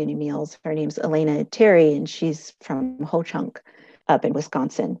our community meals, her name's Elena Terry, and she's from Ho Chunk up in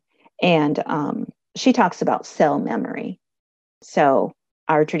Wisconsin. And she talks about cell memory. So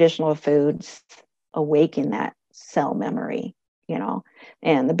our traditional foods awaken that cell memory,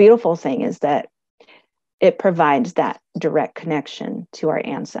 And the beautiful thing is that it provides that direct connection to our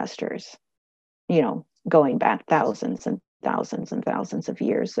ancestors, going back thousands and thousands and thousands of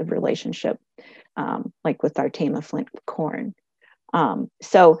years of relationship, like with our Tama Flint corn.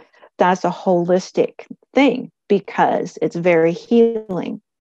 So that's a holistic thing because it's very healing.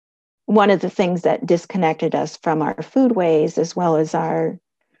 One of the things that disconnected us from our foodways, as well as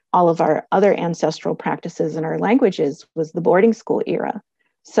all of our other ancestral practices and our languages, was the boarding school era.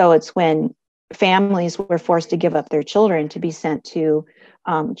 So it's when families were forced to give up their children to be sent to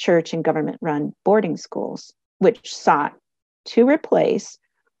church and government-run boarding schools, which sought to replace,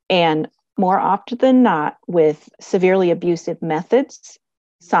 and more often than not, with severely abusive methods,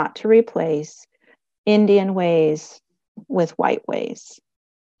 sought to replace Indian ways, with white ways,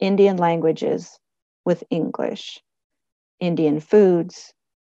 Indian languages with English, Indian foods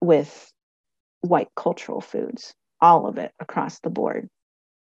with white cultural foods, all of it across the board.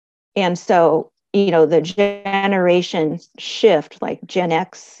 And so, the generation shift, like Gen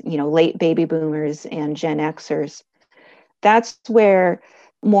X, late baby boomers and Gen Xers, that's where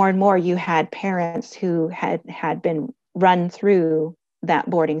more and more you had parents who had been run through that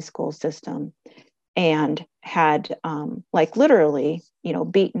boarding school system and had literally,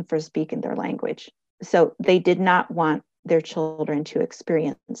 beaten for speaking their language. So they did not want their children to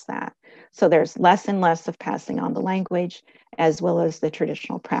experience that. So there's less and less of passing on the language as well as the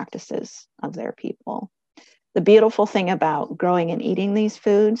traditional practices of their people. The beautiful thing about growing and eating these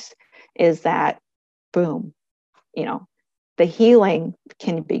foods is that, boom, the healing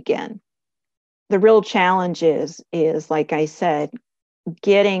can begin. The real challenge is, like I said,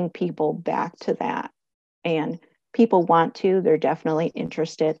 getting people back to that. And people want to, they're definitely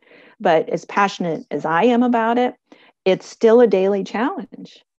interested. But as passionate as I am about it, it's still a daily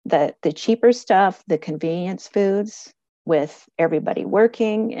challenge. The cheaper stuff, the convenience foods, with everybody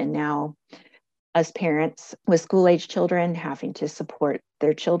working, and now us parents with school-age children having to support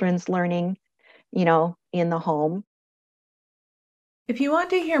their children's learning, in the home. If you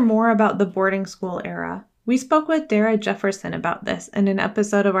want to hear more about the boarding school era, we spoke with Dara Jefferson about this in an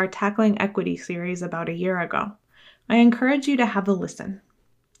episode of our Tackling Equity series about a year ago. I encourage you to have a listen.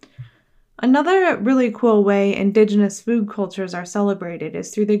 Another really cool way Indigenous food cultures are celebrated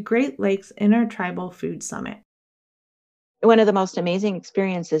is through the Great Lakes Intertribal Food Summit. One of the most amazing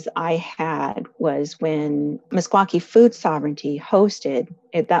experiences I had was when Meskwaki Food Sovereignty hosted,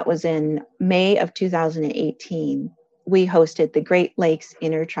 that was in May of 2018, we hosted the Great Lakes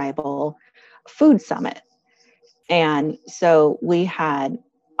Intertribal Food Summit. And so we had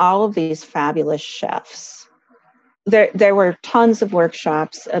all of these fabulous chefs. There were tons of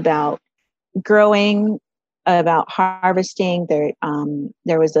workshops about growing, about harvesting. There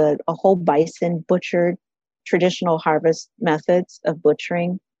was a whole bison butchered, traditional harvest methods of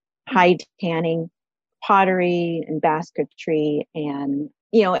butchering, hide tanning, pottery and basketry, and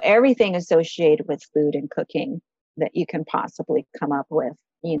everything associated with food and cooking that you can possibly come up with.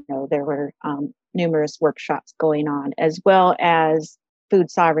 There were numerous workshops going on, as well as food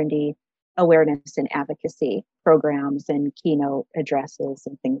sovereignty awareness and advocacy programs and keynote addresses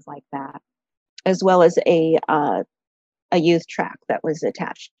and things like that, as well as a youth track that was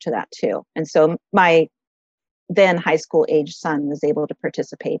attached to that too. And so my then high school age son was able to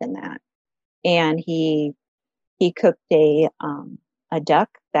participate in that, and he cooked a duck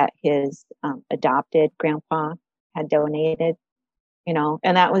that his adopted grandpa had donated,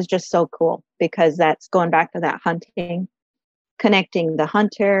 and that was just so cool, because that's going back to that hunting, connecting the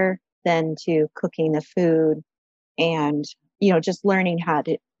hunter then to cooking the food, and just learning how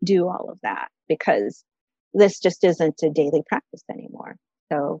to do all of that, because this just isn't a daily practice anymore.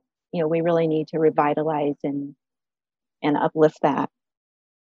 So we really need to revitalize and uplift that.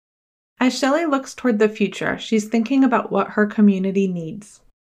 As Shelley looks toward the future, she's thinking about what her community needs.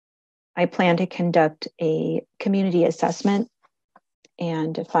 I plan to conduct a community assessment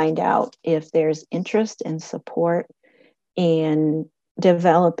and to find out if there's interest and support in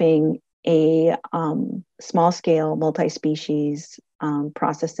developing a small-scale, multi-species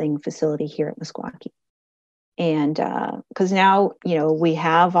processing facility here at Meskwaki. And because now, we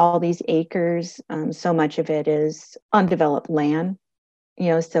have all these acres, so much of it is undeveloped land,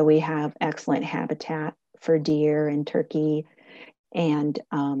 so we have excellent habitat for deer and turkey, and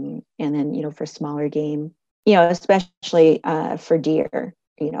then, for smaller game, especially for deer,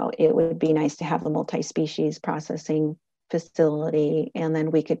 it would be nice to have a multi-species processing facility, and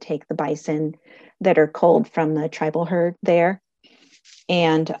then we could take the bison that are culled from the tribal herd there.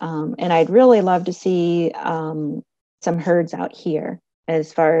 And I'd really love to see some herds out here,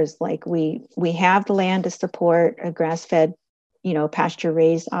 as far as like we have the land to support a grass-fed,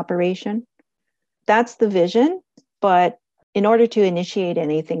 pasture-raised operation. That's the vision. But in order to initiate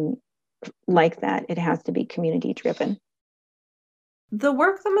anything like that, it has to be community-driven. The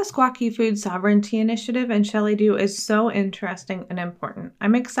work the Meskwaki Food Sovereignty Initiative and Shelley do is so interesting and important.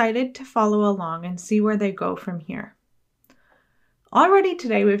 I'm excited to follow along and see where they go from here. Already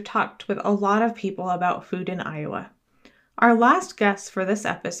today, we've talked with a lot of people about food in Iowa. Our last guest for this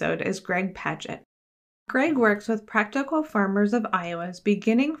episode is Greg Padgett. Greg works with Practical Farmers of Iowa's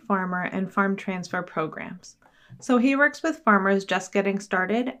Beginning Farmer and Farm Transfer programs. So he works with farmers just getting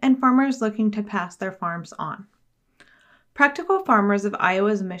started and farmers looking to pass their farms on. Practical Farmers of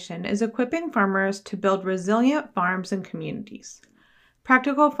Iowa's mission is equipping farmers to build resilient farms and communities.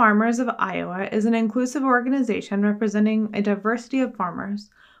 Practical Farmers of Iowa is an inclusive organization representing a diversity of farmers,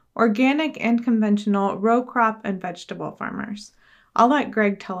 organic and conventional row crop and vegetable farmers. I'll let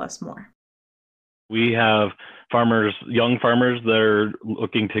Greg tell us more. We have farmers, young farmers that are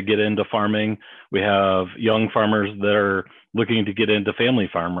looking to get into farming. We have young farmers that are looking to get into family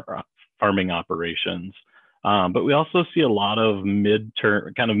farming operations. But we also see a lot of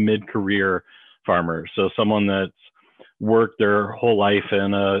mid-career farmers. So someone that's worked their whole life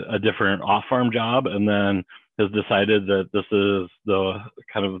in a different off-farm job and then has decided that this is the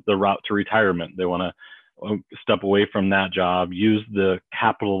route to retirement. They want to step away from that job, use the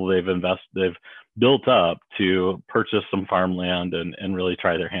capital they've built up to purchase some farmland and really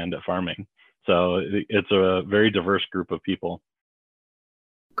try their hand at farming. So it's a very diverse group of people.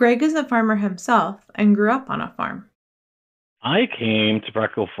 Greg is a farmer himself and grew up on a farm. I came to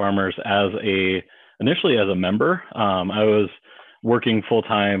Practical Farmers initially as a member. I was working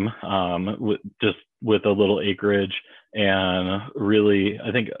full-time with a little acreage, and really,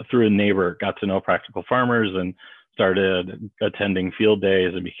 I think through a neighbor, got to know Practical Farmers and started attending field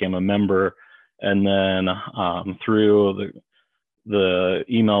days and became a member. And then through the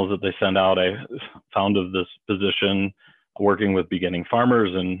emails that they send out, I found of this position working with beginning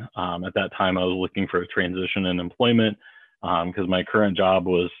farmers. And at that time, I was looking for a transition in employment because my current job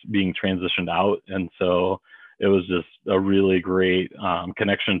was being transitioned out. And so it was just a really great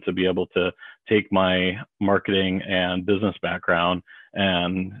connection to be able to take my marketing and business background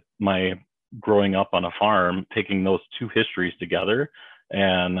and my growing up on a farm, taking those two histories together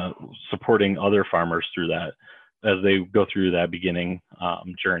and supporting other farmers through that as they go through that beginning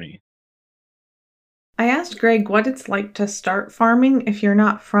journey. I asked Greg what it's like to start farming if you're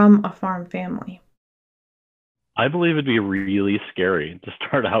not from a farm family. I believe it'd be really scary to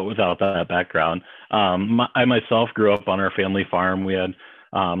start out without that background. I myself grew up on our family farm. We had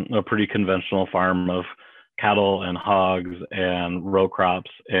a pretty conventional farm of cattle and hogs and row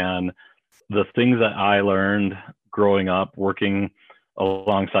crops. And the things that I learned growing up, working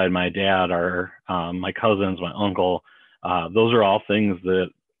alongside my dad, my cousins, my uncle, those are all things that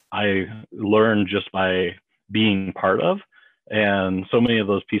I learned just by being part of. And so many of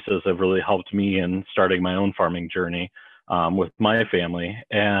those pieces have really helped me in starting my own farming journey with my family.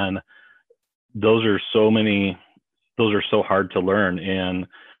 And those are so hard to learn. And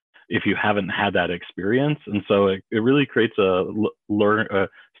if you haven't had that experience, and so it really creates a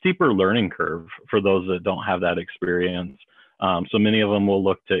steeper learning curve for those that don't have that experience. So many of them will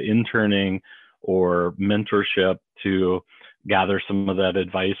look to interning or mentorship to gather some of that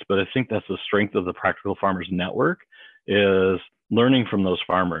advice. But I think that's the strength of the Practical Farmers Network, is learning from those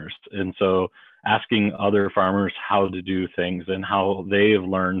farmers. And so asking other farmers how to do things and how they've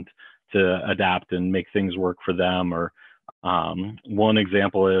learned to adapt and make things work for them. Or one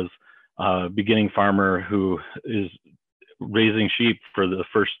example is a beginning farmer who is raising sheep for the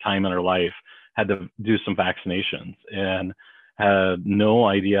first time in her life, had to do some vaccinations and had no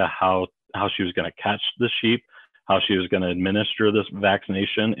idea how she was going to catch the sheep, how she was going to administer this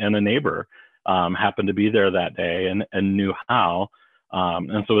vaccination. And a neighbor happened to be there that day and knew how.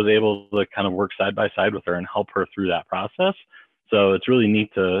 And so was able to kind of work side by side with her and help her through that process. So it's really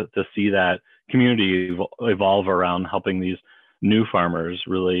neat to see that community evolve around helping these new farmers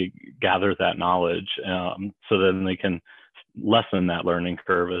really gather that knowledge so then they can lessen that learning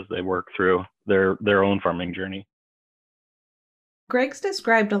curve as they work through their own farming journey. Greg's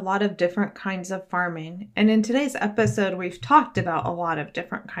described a lot of different kinds of farming, and in today's episode, we've talked about a lot of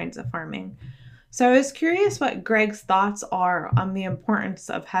different kinds of farming. So I was curious what Greg's thoughts are on the importance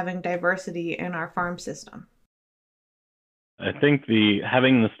of having diversity in our farm system. I think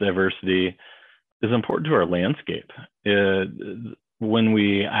having this diversity is important to our landscape. When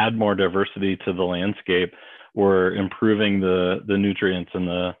we add more diversity to the landscape, we're improving the nutrients and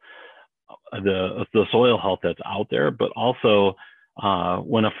the soil health that's out there, but also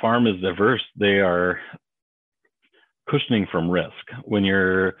when a farm is diverse, they are cushioning from risk. When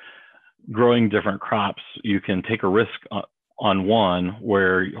you're growing different crops, you can take a risk on one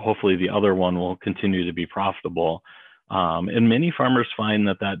where hopefully the other one will continue to be profitable. And many farmers find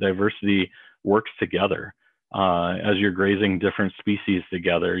that diversity works together. As you're grazing different species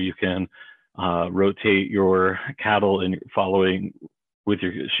together, you can rotate your cattle and following with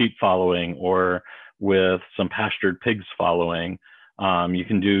your sheep following, or with some pastured pigs following. You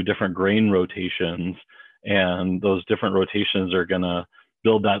can do different grain rotations, and those different rotations are going to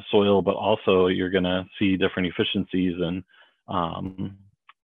build that soil, but also you're going to see different efficiencies and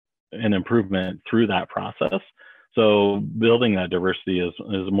improvement through that process. So building that diversity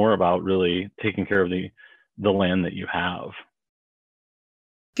is more about really taking care of the land that you have.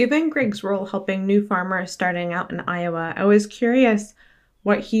 Given Greg's role helping new farmers starting out in Iowa, I was curious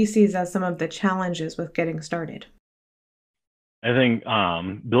what he sees as some of the challenges with getting started. I think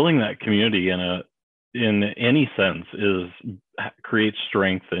building that community in any sense creates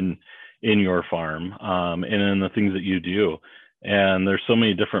strength in your farm and in the things that you do. And there's so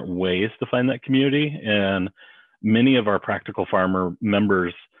many different ways to find that community. And many of our practical farmer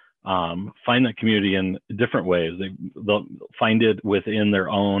members find that community in different ways. They'll find it within their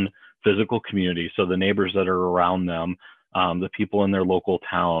own physical community. So the neighbors that are around them, the people in their local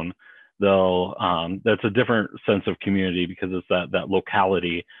town, that's a different sense of community because it's that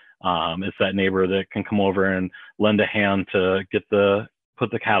locality. It's that neighbor that can come over and lend a hand to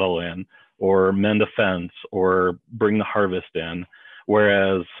put the cattle in, or mend a fence, or bring the harvest in.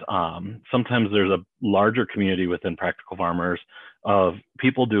 Whereas sometimes there's a larger community within practical farmers of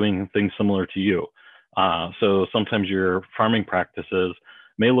people doing things similar to you. So sometimes your farming practices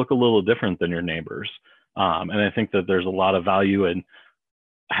may look a little different than your neighbors. And I think that there's a lot of value in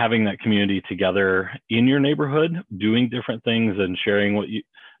having that community together in your neighborhood, doing different things and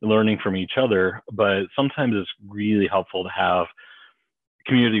learning from each other. But sometimes it's really helpful to have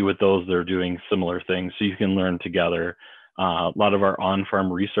community with those that are doing similar things so you can learn together. A lot of our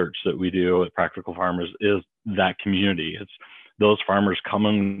on-farm research that we do at Practical Farmers is that community. It's those farmers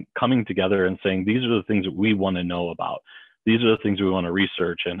coming together and saying, these are the things that we want to know about. These are the things we want to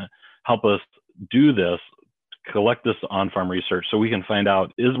research, and help us do this, collect this on-farm research so we can find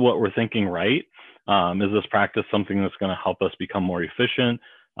out, is what we're thinking right? Is this practice something that's going to help us become more efficient,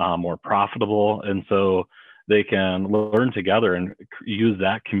 more profitable? And so they can learn together and use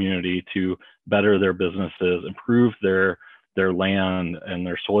that community to better their businesses, improve their land and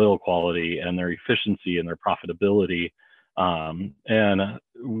their soil quality and their efficiency and their profitability. And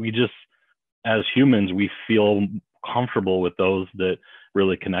we just, as humans, we feel comfortable with those that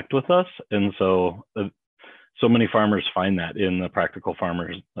really connect with us. And so many farmers find that in the Practical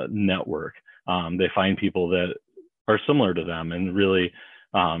Farmers Network. They find people that are similar to them, and really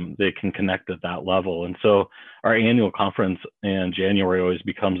they can connect at that level. And so our annual conference in January always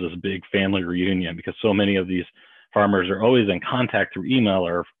becomes this big family reunion, because so many of these farmers are always in contact through email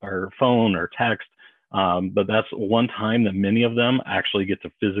or phone or text. But that's one time that many of them actually get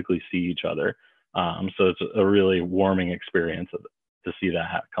to physically see each other. So it's a really warming experience to see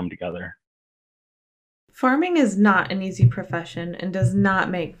that come together. Farming is not an easy profession and does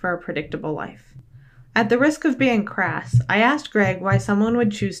not make for a predictable life. At the risk of being crass, I asked Greg why someone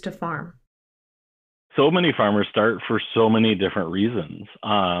would choose to farm. So many farmers start for so many different reasons.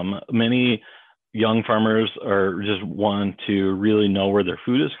 Many young farmers just want to really know where their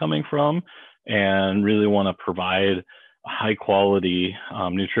food is coming from and really want to provide high quality,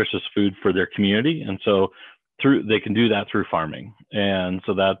 nutritious food for their community. And so they can do that through farming. And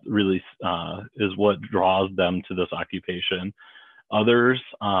so that really is what draws them to this occupation. Others,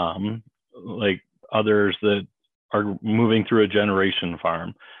 like others that are moving through a generation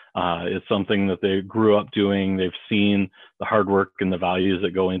farm, it's something that they grew up doing. They've seen the hard work and the values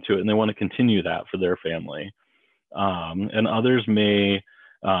that go into it, and they want to continue that for their family. And others may,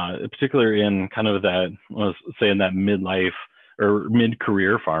 particularly in kind of that, let's say in that midlife or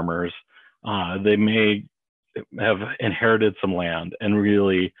mid-career farmers, they may have inherited some land and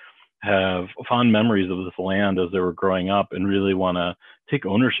really have fond memories of this land as they were growing up, and really want to take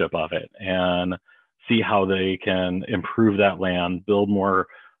ownership of it and see how they can improve that land, build more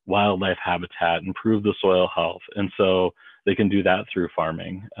wildlife habitat, improve the soil health. And so they can do that through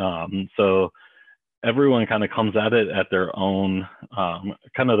farming. So everyone kind of comes at it at their own,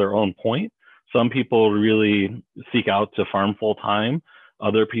 kind of their own point. Some people really seek out to farm full time.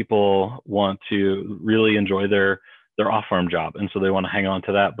 Other people want to really enjoy their off-farm job. And so they want to hang on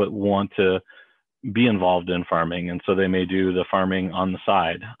to that, but want to be involved in farming. And so they may do the farming on the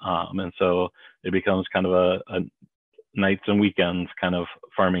side. And so it becomes kind of a nights and weekends kind of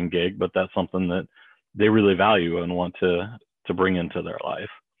farming gig, but that's something that they really value and want to bring into their life.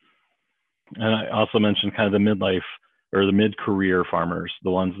 And I also mentioned kind of the midlife or the mid-career farmers, the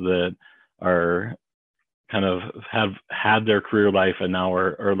ones that are kind of have had their career life and now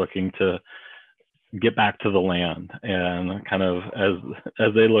are looking to get back to the land, and kind of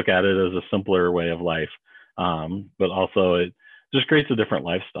as they look at it as a simpler way of life. But also it just creates a different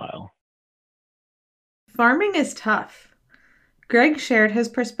lifestyle. Farming is tough. Greg shared his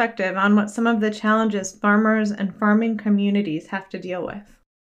perspective on what some of the challenges farmers and farming communities have to deal with.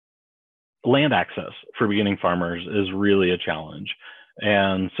 Land access for beginning farmers is really a challenge.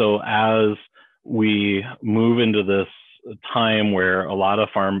 And so as we move into this time where a lot of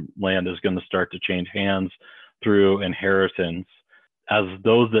farmland is going to start to change hands through inheritance, as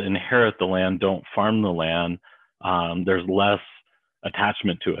those that inherit the land don't farm the land, there's less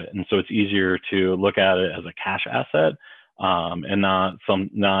attachment to it, and so it's easier to look at it as a cash asset, and not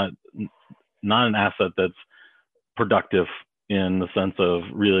an asset that's productive in the sense of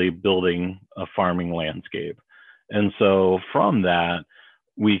really building a farming landscape. And so from that,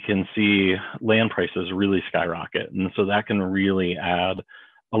 we can see land prices really skyrocket. And so that can really add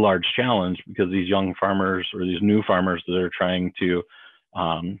a large challenge, because these young farmers or these new farmers that are trying to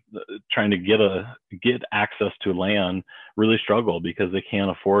get access to land really struggle, because they can't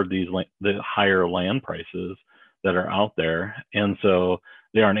afford the higher land prices that are out there. And so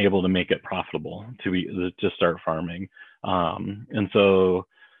they aren't able to make it profitable to start farming. And so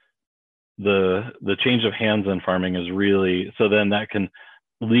the change of hands in farming is really, so then that can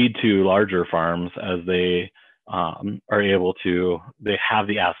lead to larger farms as they are able to, they have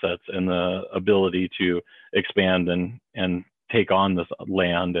the assets and the ability to expand and take on this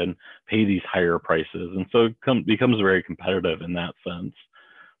land and pay these higher prices. And so it becomes very competitive in that sense.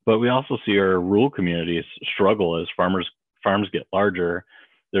 But we also see our rural communities struggle as farms get larger.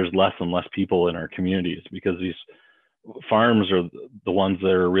 There's less and less people in our communities, because these farms are the ones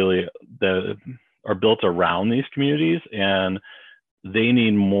that are built around these communities, and they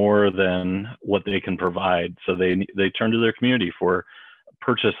need more than what they can provide. So they turn to their community for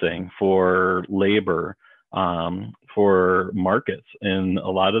purchasing, for labor, for markets. And a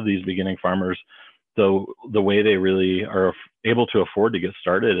lot of these beginning farmers, the way they really are able to afford to get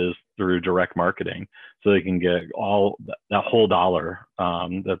started is through direct marketing. So they can get all that whole dollar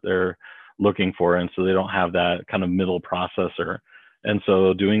that they're looking for. And so they don't have that kind of middle processor. And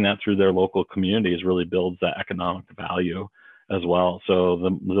so doing that through their local communities really builds that economic value as well. So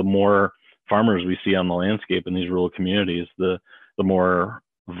the more farmers we see on the landscape in these rural communities, the more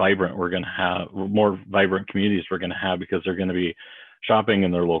vibrant more vibrant communities we're going to have, because they're going to be shopping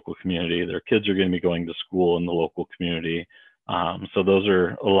in their local community. Their kids are going to be going to school in the local community. So those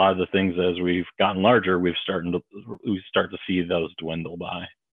are a lot of the things. As we've gotten larger, we start to see those dwindle by.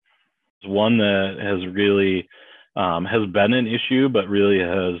 One that has really has been an issue, but really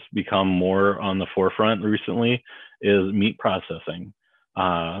has become more on the forefront recently, is meat processing.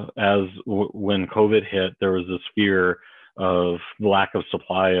 When COVID hit, there was this fear of the lack of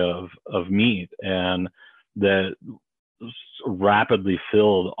supply of meat, and that rapidly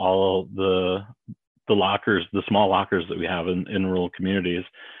filled all the lockers, the small lockers that we have in rural communities.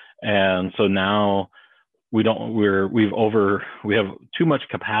 And so now we have too much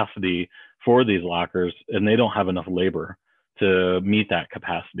capacity for these lockers, and they don't have enough labor to meet that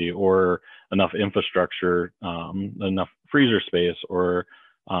capacity, or enough infrastructure, enough freezer space, or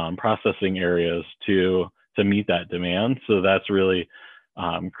processing areas to meet that demand. So that's really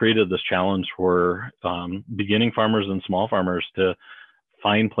created this challenge for beginning farmers and small farmers to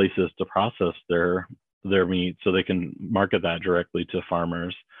find places to process their meat so they can market that directly to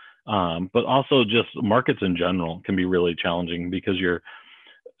farmers. But also just markets in general can be really challenging, because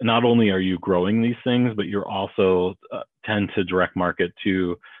not only are you growing these things, but you're also tend to direct market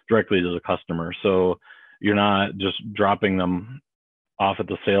directly to the customer. So you're not just dropping them off at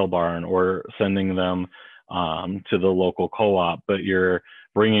the sale barn or sending them to the local co-op, but you're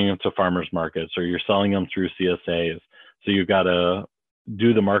bringing them to farmers markets, or you're selling them through CSAs. So you've got to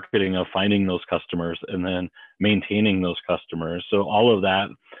do the marketing of finding those customers and then maintaining those customers. So all of that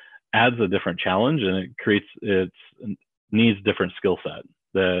adds a different challenge, and it needs different skill set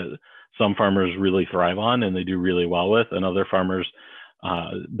that some farmers really thrive on and they do really well with, and other farmers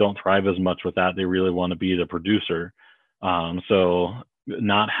don't thrive as much with that. They really want to be the producer. So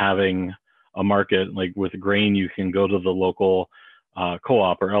not having a market, like with grain, you can go to the local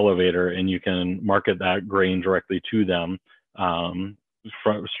co-op or elevator, and you can market that grain directly to them,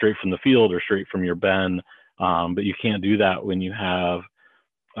 straight from the field or straight from your bin. But you can't do that when you have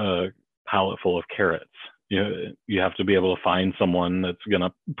a pallet full of carrots. You have to be able to find someone that's going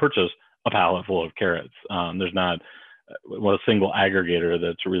to purchase a pallet full of carrots. There's not a single aggregator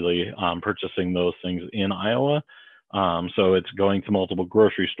that's really purchasing those things in Iowa. So it's going to multiple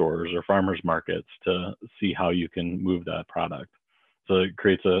grocery stores or farmers markets to see how you can move that product. So it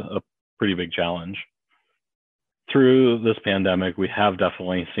creates a pretty big challenge. Through this pandemic, we have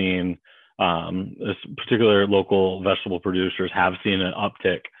definitely seen, this particular local vegetable producers have seen an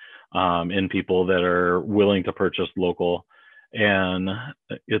uptick in people that are willing to purchase local. And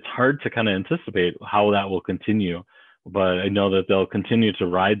it's hard to kind of anticipate how that will continue, but I know that they'll continue to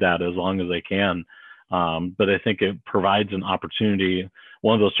ride that as long as they can. But I think it provides an opportunity.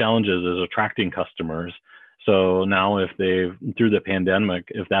 One of those challenges is attracting customers. So now through the pandemic,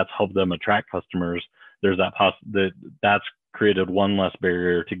 if that's helped them attract customers, there's that's created one less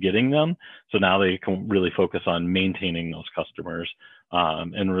barrier to getting them. So now they can really focus on maintaining those customers,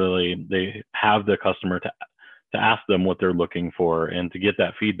 and really they have the customer to ask them what they're looking for and to get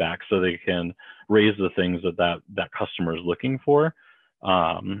that feedback so they can raise the things that customer is looking for.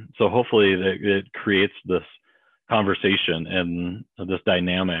 So hopefully it creates this conversation and this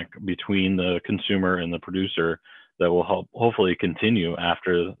dynamic between the consumer and the producer that will hopefully continue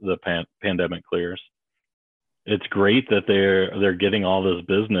after the pandemic clears. It's great that they're getting all this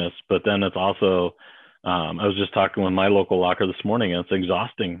business, but then it's also, I was just talking with my local locker this morning, and it's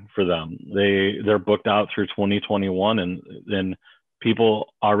exhausting for them. They're booked out through 2021, and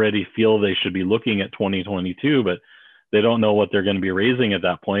people already feel they should be looking at 2022, but they don't know what they're going to be raising at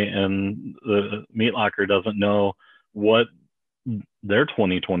that point, and the meat locker doesn't know what their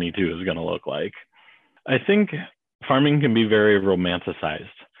 2022 is going to look like. I think farming can be very romanticized.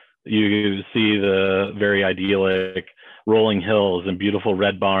 You see the very idyllic rolling hills and beautiful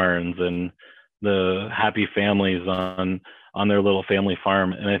red barns and the happy families on their little family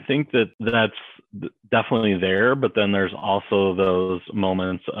farm. And I think that's definitely there, but then there's also those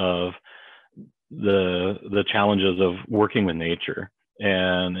moments of the challenges of working with nature.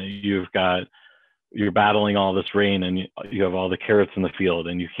 And you're battling all this rain, and you have all the carrots in the field,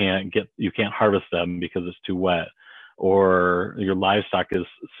 and you can't harvest them because it's too wet, or your livestock is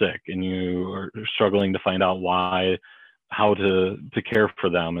sick and you are struggling to find out how to care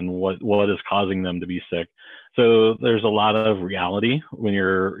for them and what is causing them to be sick. So there's a lot of reality when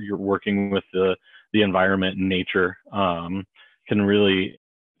you're working with the environment and nature, can really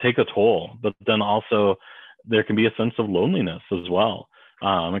take a toll. But then also there can be a sense of loneliness as well,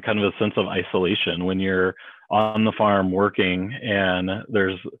 and kind of a sense of isolation when you're on the farm working and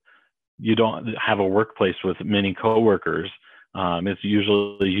you don't have a workplace with many coworkers. It's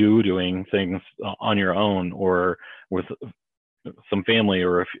usually you doing things on your own or with some family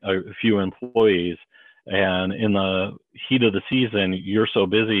or a few employees. And in the heat of the season, you're so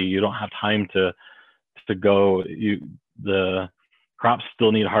busy, you don't have time to go. The crops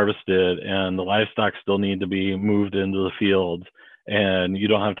still need harvested, and the livestock still need to be moved into the fields, and you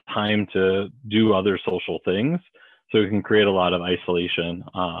don't have time to do other social things. So it can create a lot of isolation.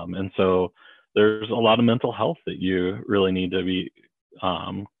 And so there's a lot of mental health that you really need to be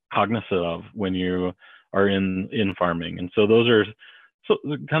cognizant of when you are in farming. And so those are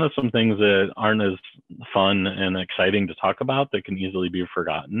kind of some things that aren't as fun and exciting to talk about, that can easily be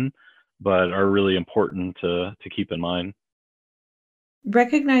forgotten, but are really important to keep in mind.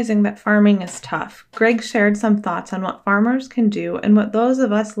 Recognizing that farming is tough, Greg shared some thoughts on what farmers can do and what those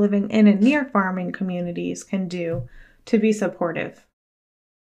of us living in and near farming communities can do to be supportive.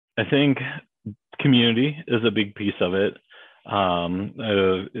 I think community is a big piece of it.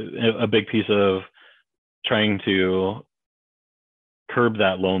 A big piece of trying to curb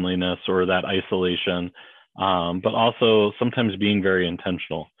that loneliness or that isolation, but also sometimes being very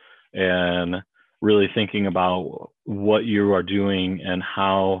intentional and really thinking about what you are doing and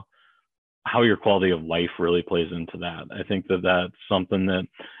how your quality of life really plays into that. I think that's something that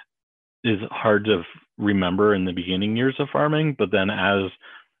is hard to remember in the beginning years of farming, but then as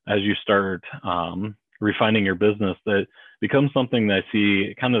you start refining your business, that becomes something that I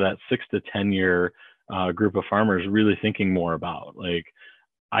see kind of that 6 to 10 year group of farmers really thinking more about. Like,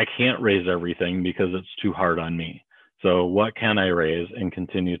 I can't raise everything because it's too hard on me. So what can I raise and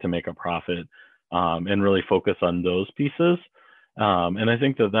continue to make a profit, and really focus on those pieces. And I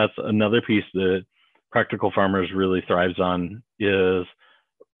think that's another piece that Practical Farmers really thrives on, is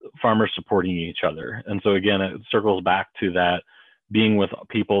farmers supporting each other. And so again, it circles back to that being with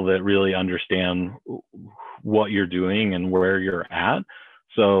people that really understand what you're doing and where you're at.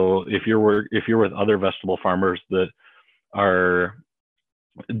 So if you're with other vegetable farmers that are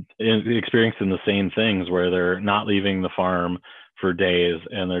experiencing the same things, where they're not leaving the farm for days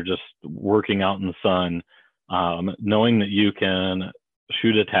and they're just working out in the sun, knowing that you can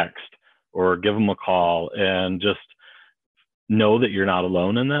shoot a text or give them a call and just know that you're not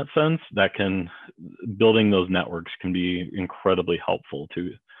alone in that sense, building those networks can be incredibly helpful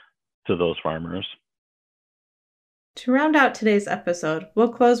to those farmers. To round out today's episode,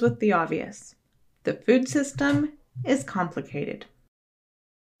 we'll close with the obvious. The food system is complicated.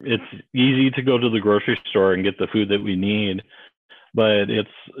 It's easy to go to the grocery store and get the food that we need, but there's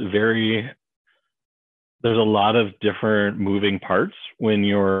a lot of different moving parts when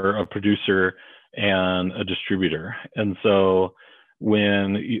you're a producer and a distributor. And so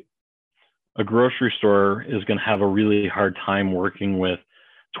when a grocery store is going to have a really hard time working with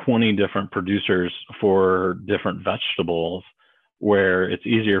 20 different producers for different vegetables, where it's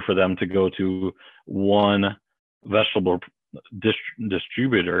easier for them to go to one vegetable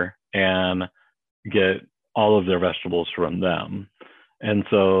distributor and get all of their vegetables from them. And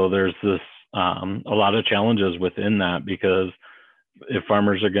so there's this a lot of challenges within that, because if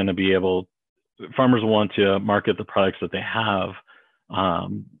farmers want to market the products that they have,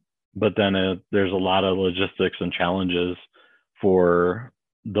 but then there's a lot of logistics and challenges for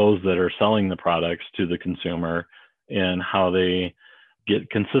those that are selling the products to the consumer, and how they get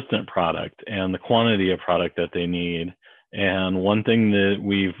consistent product and the quantity of product that they need. And one thing that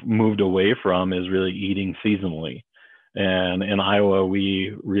we've moved away from is really eating seasonally. And in Iowa,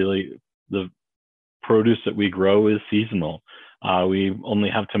 the produce that we grow is seasonal. We only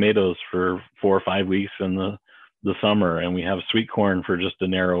have tomatoes for 4 or 5 weeks in the summer, and we have sweet corn for just a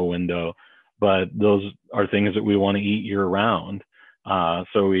narrow window. But those are things that we want to eat year round.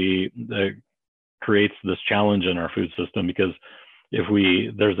 So that creates this challenge in our food system, because if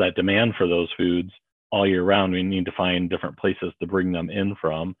there's that demand for those foods all year round, we need to find different places to bring them in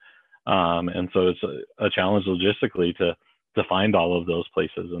from. And so it's a challenge logistically to find all of those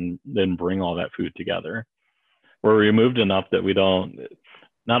places and then bring all that food together. We're removed enough that we don't,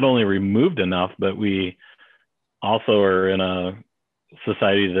 not only removed enough, but we also are in a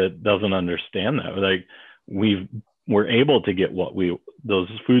society that doesn't understand that. Like, we're able to get those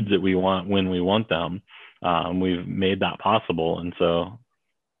foods that we want when we want them. We've made that possible. And so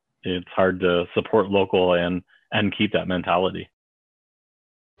it's hard to support local and keep that mentality.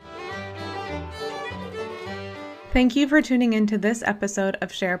 Thank you for tuning into this episode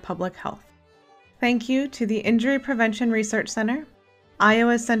of Share Public Health. Thank you to the Injury Prevention Research Center,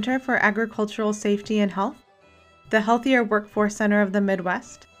 Iowa Center for Agricultural Safety and Health, the Healthier Workforce Center of the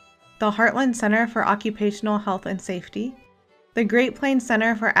Midwest, the Heartland Center for Occupational Health and Safety, the Great Plains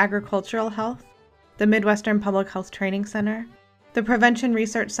Center for Agricultural Health, the Midwestern Public Health Training Center, the Prevention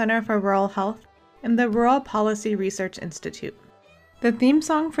Research Center for Rural Health, and the Rural Policy Research Institute. The theme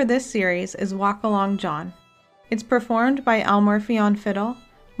song for this series is Walk Along John. It's performed by Al Murphy on fiddle,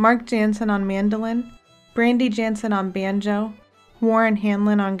 Mark Jansen on mandolin, Brandy Jansen on banjo, Warren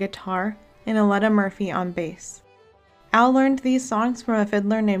Hanlon on guitar, and Aletta Murphy on bass. Al learned these songs from a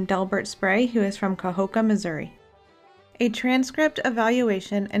fiddler named Delbert Spray, who is from Cahokia, Missouri. A transcript,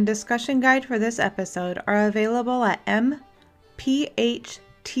 evaluation, and discussion guide for this episode are available at mphtc.org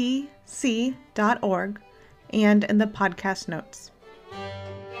and in the podcast notes.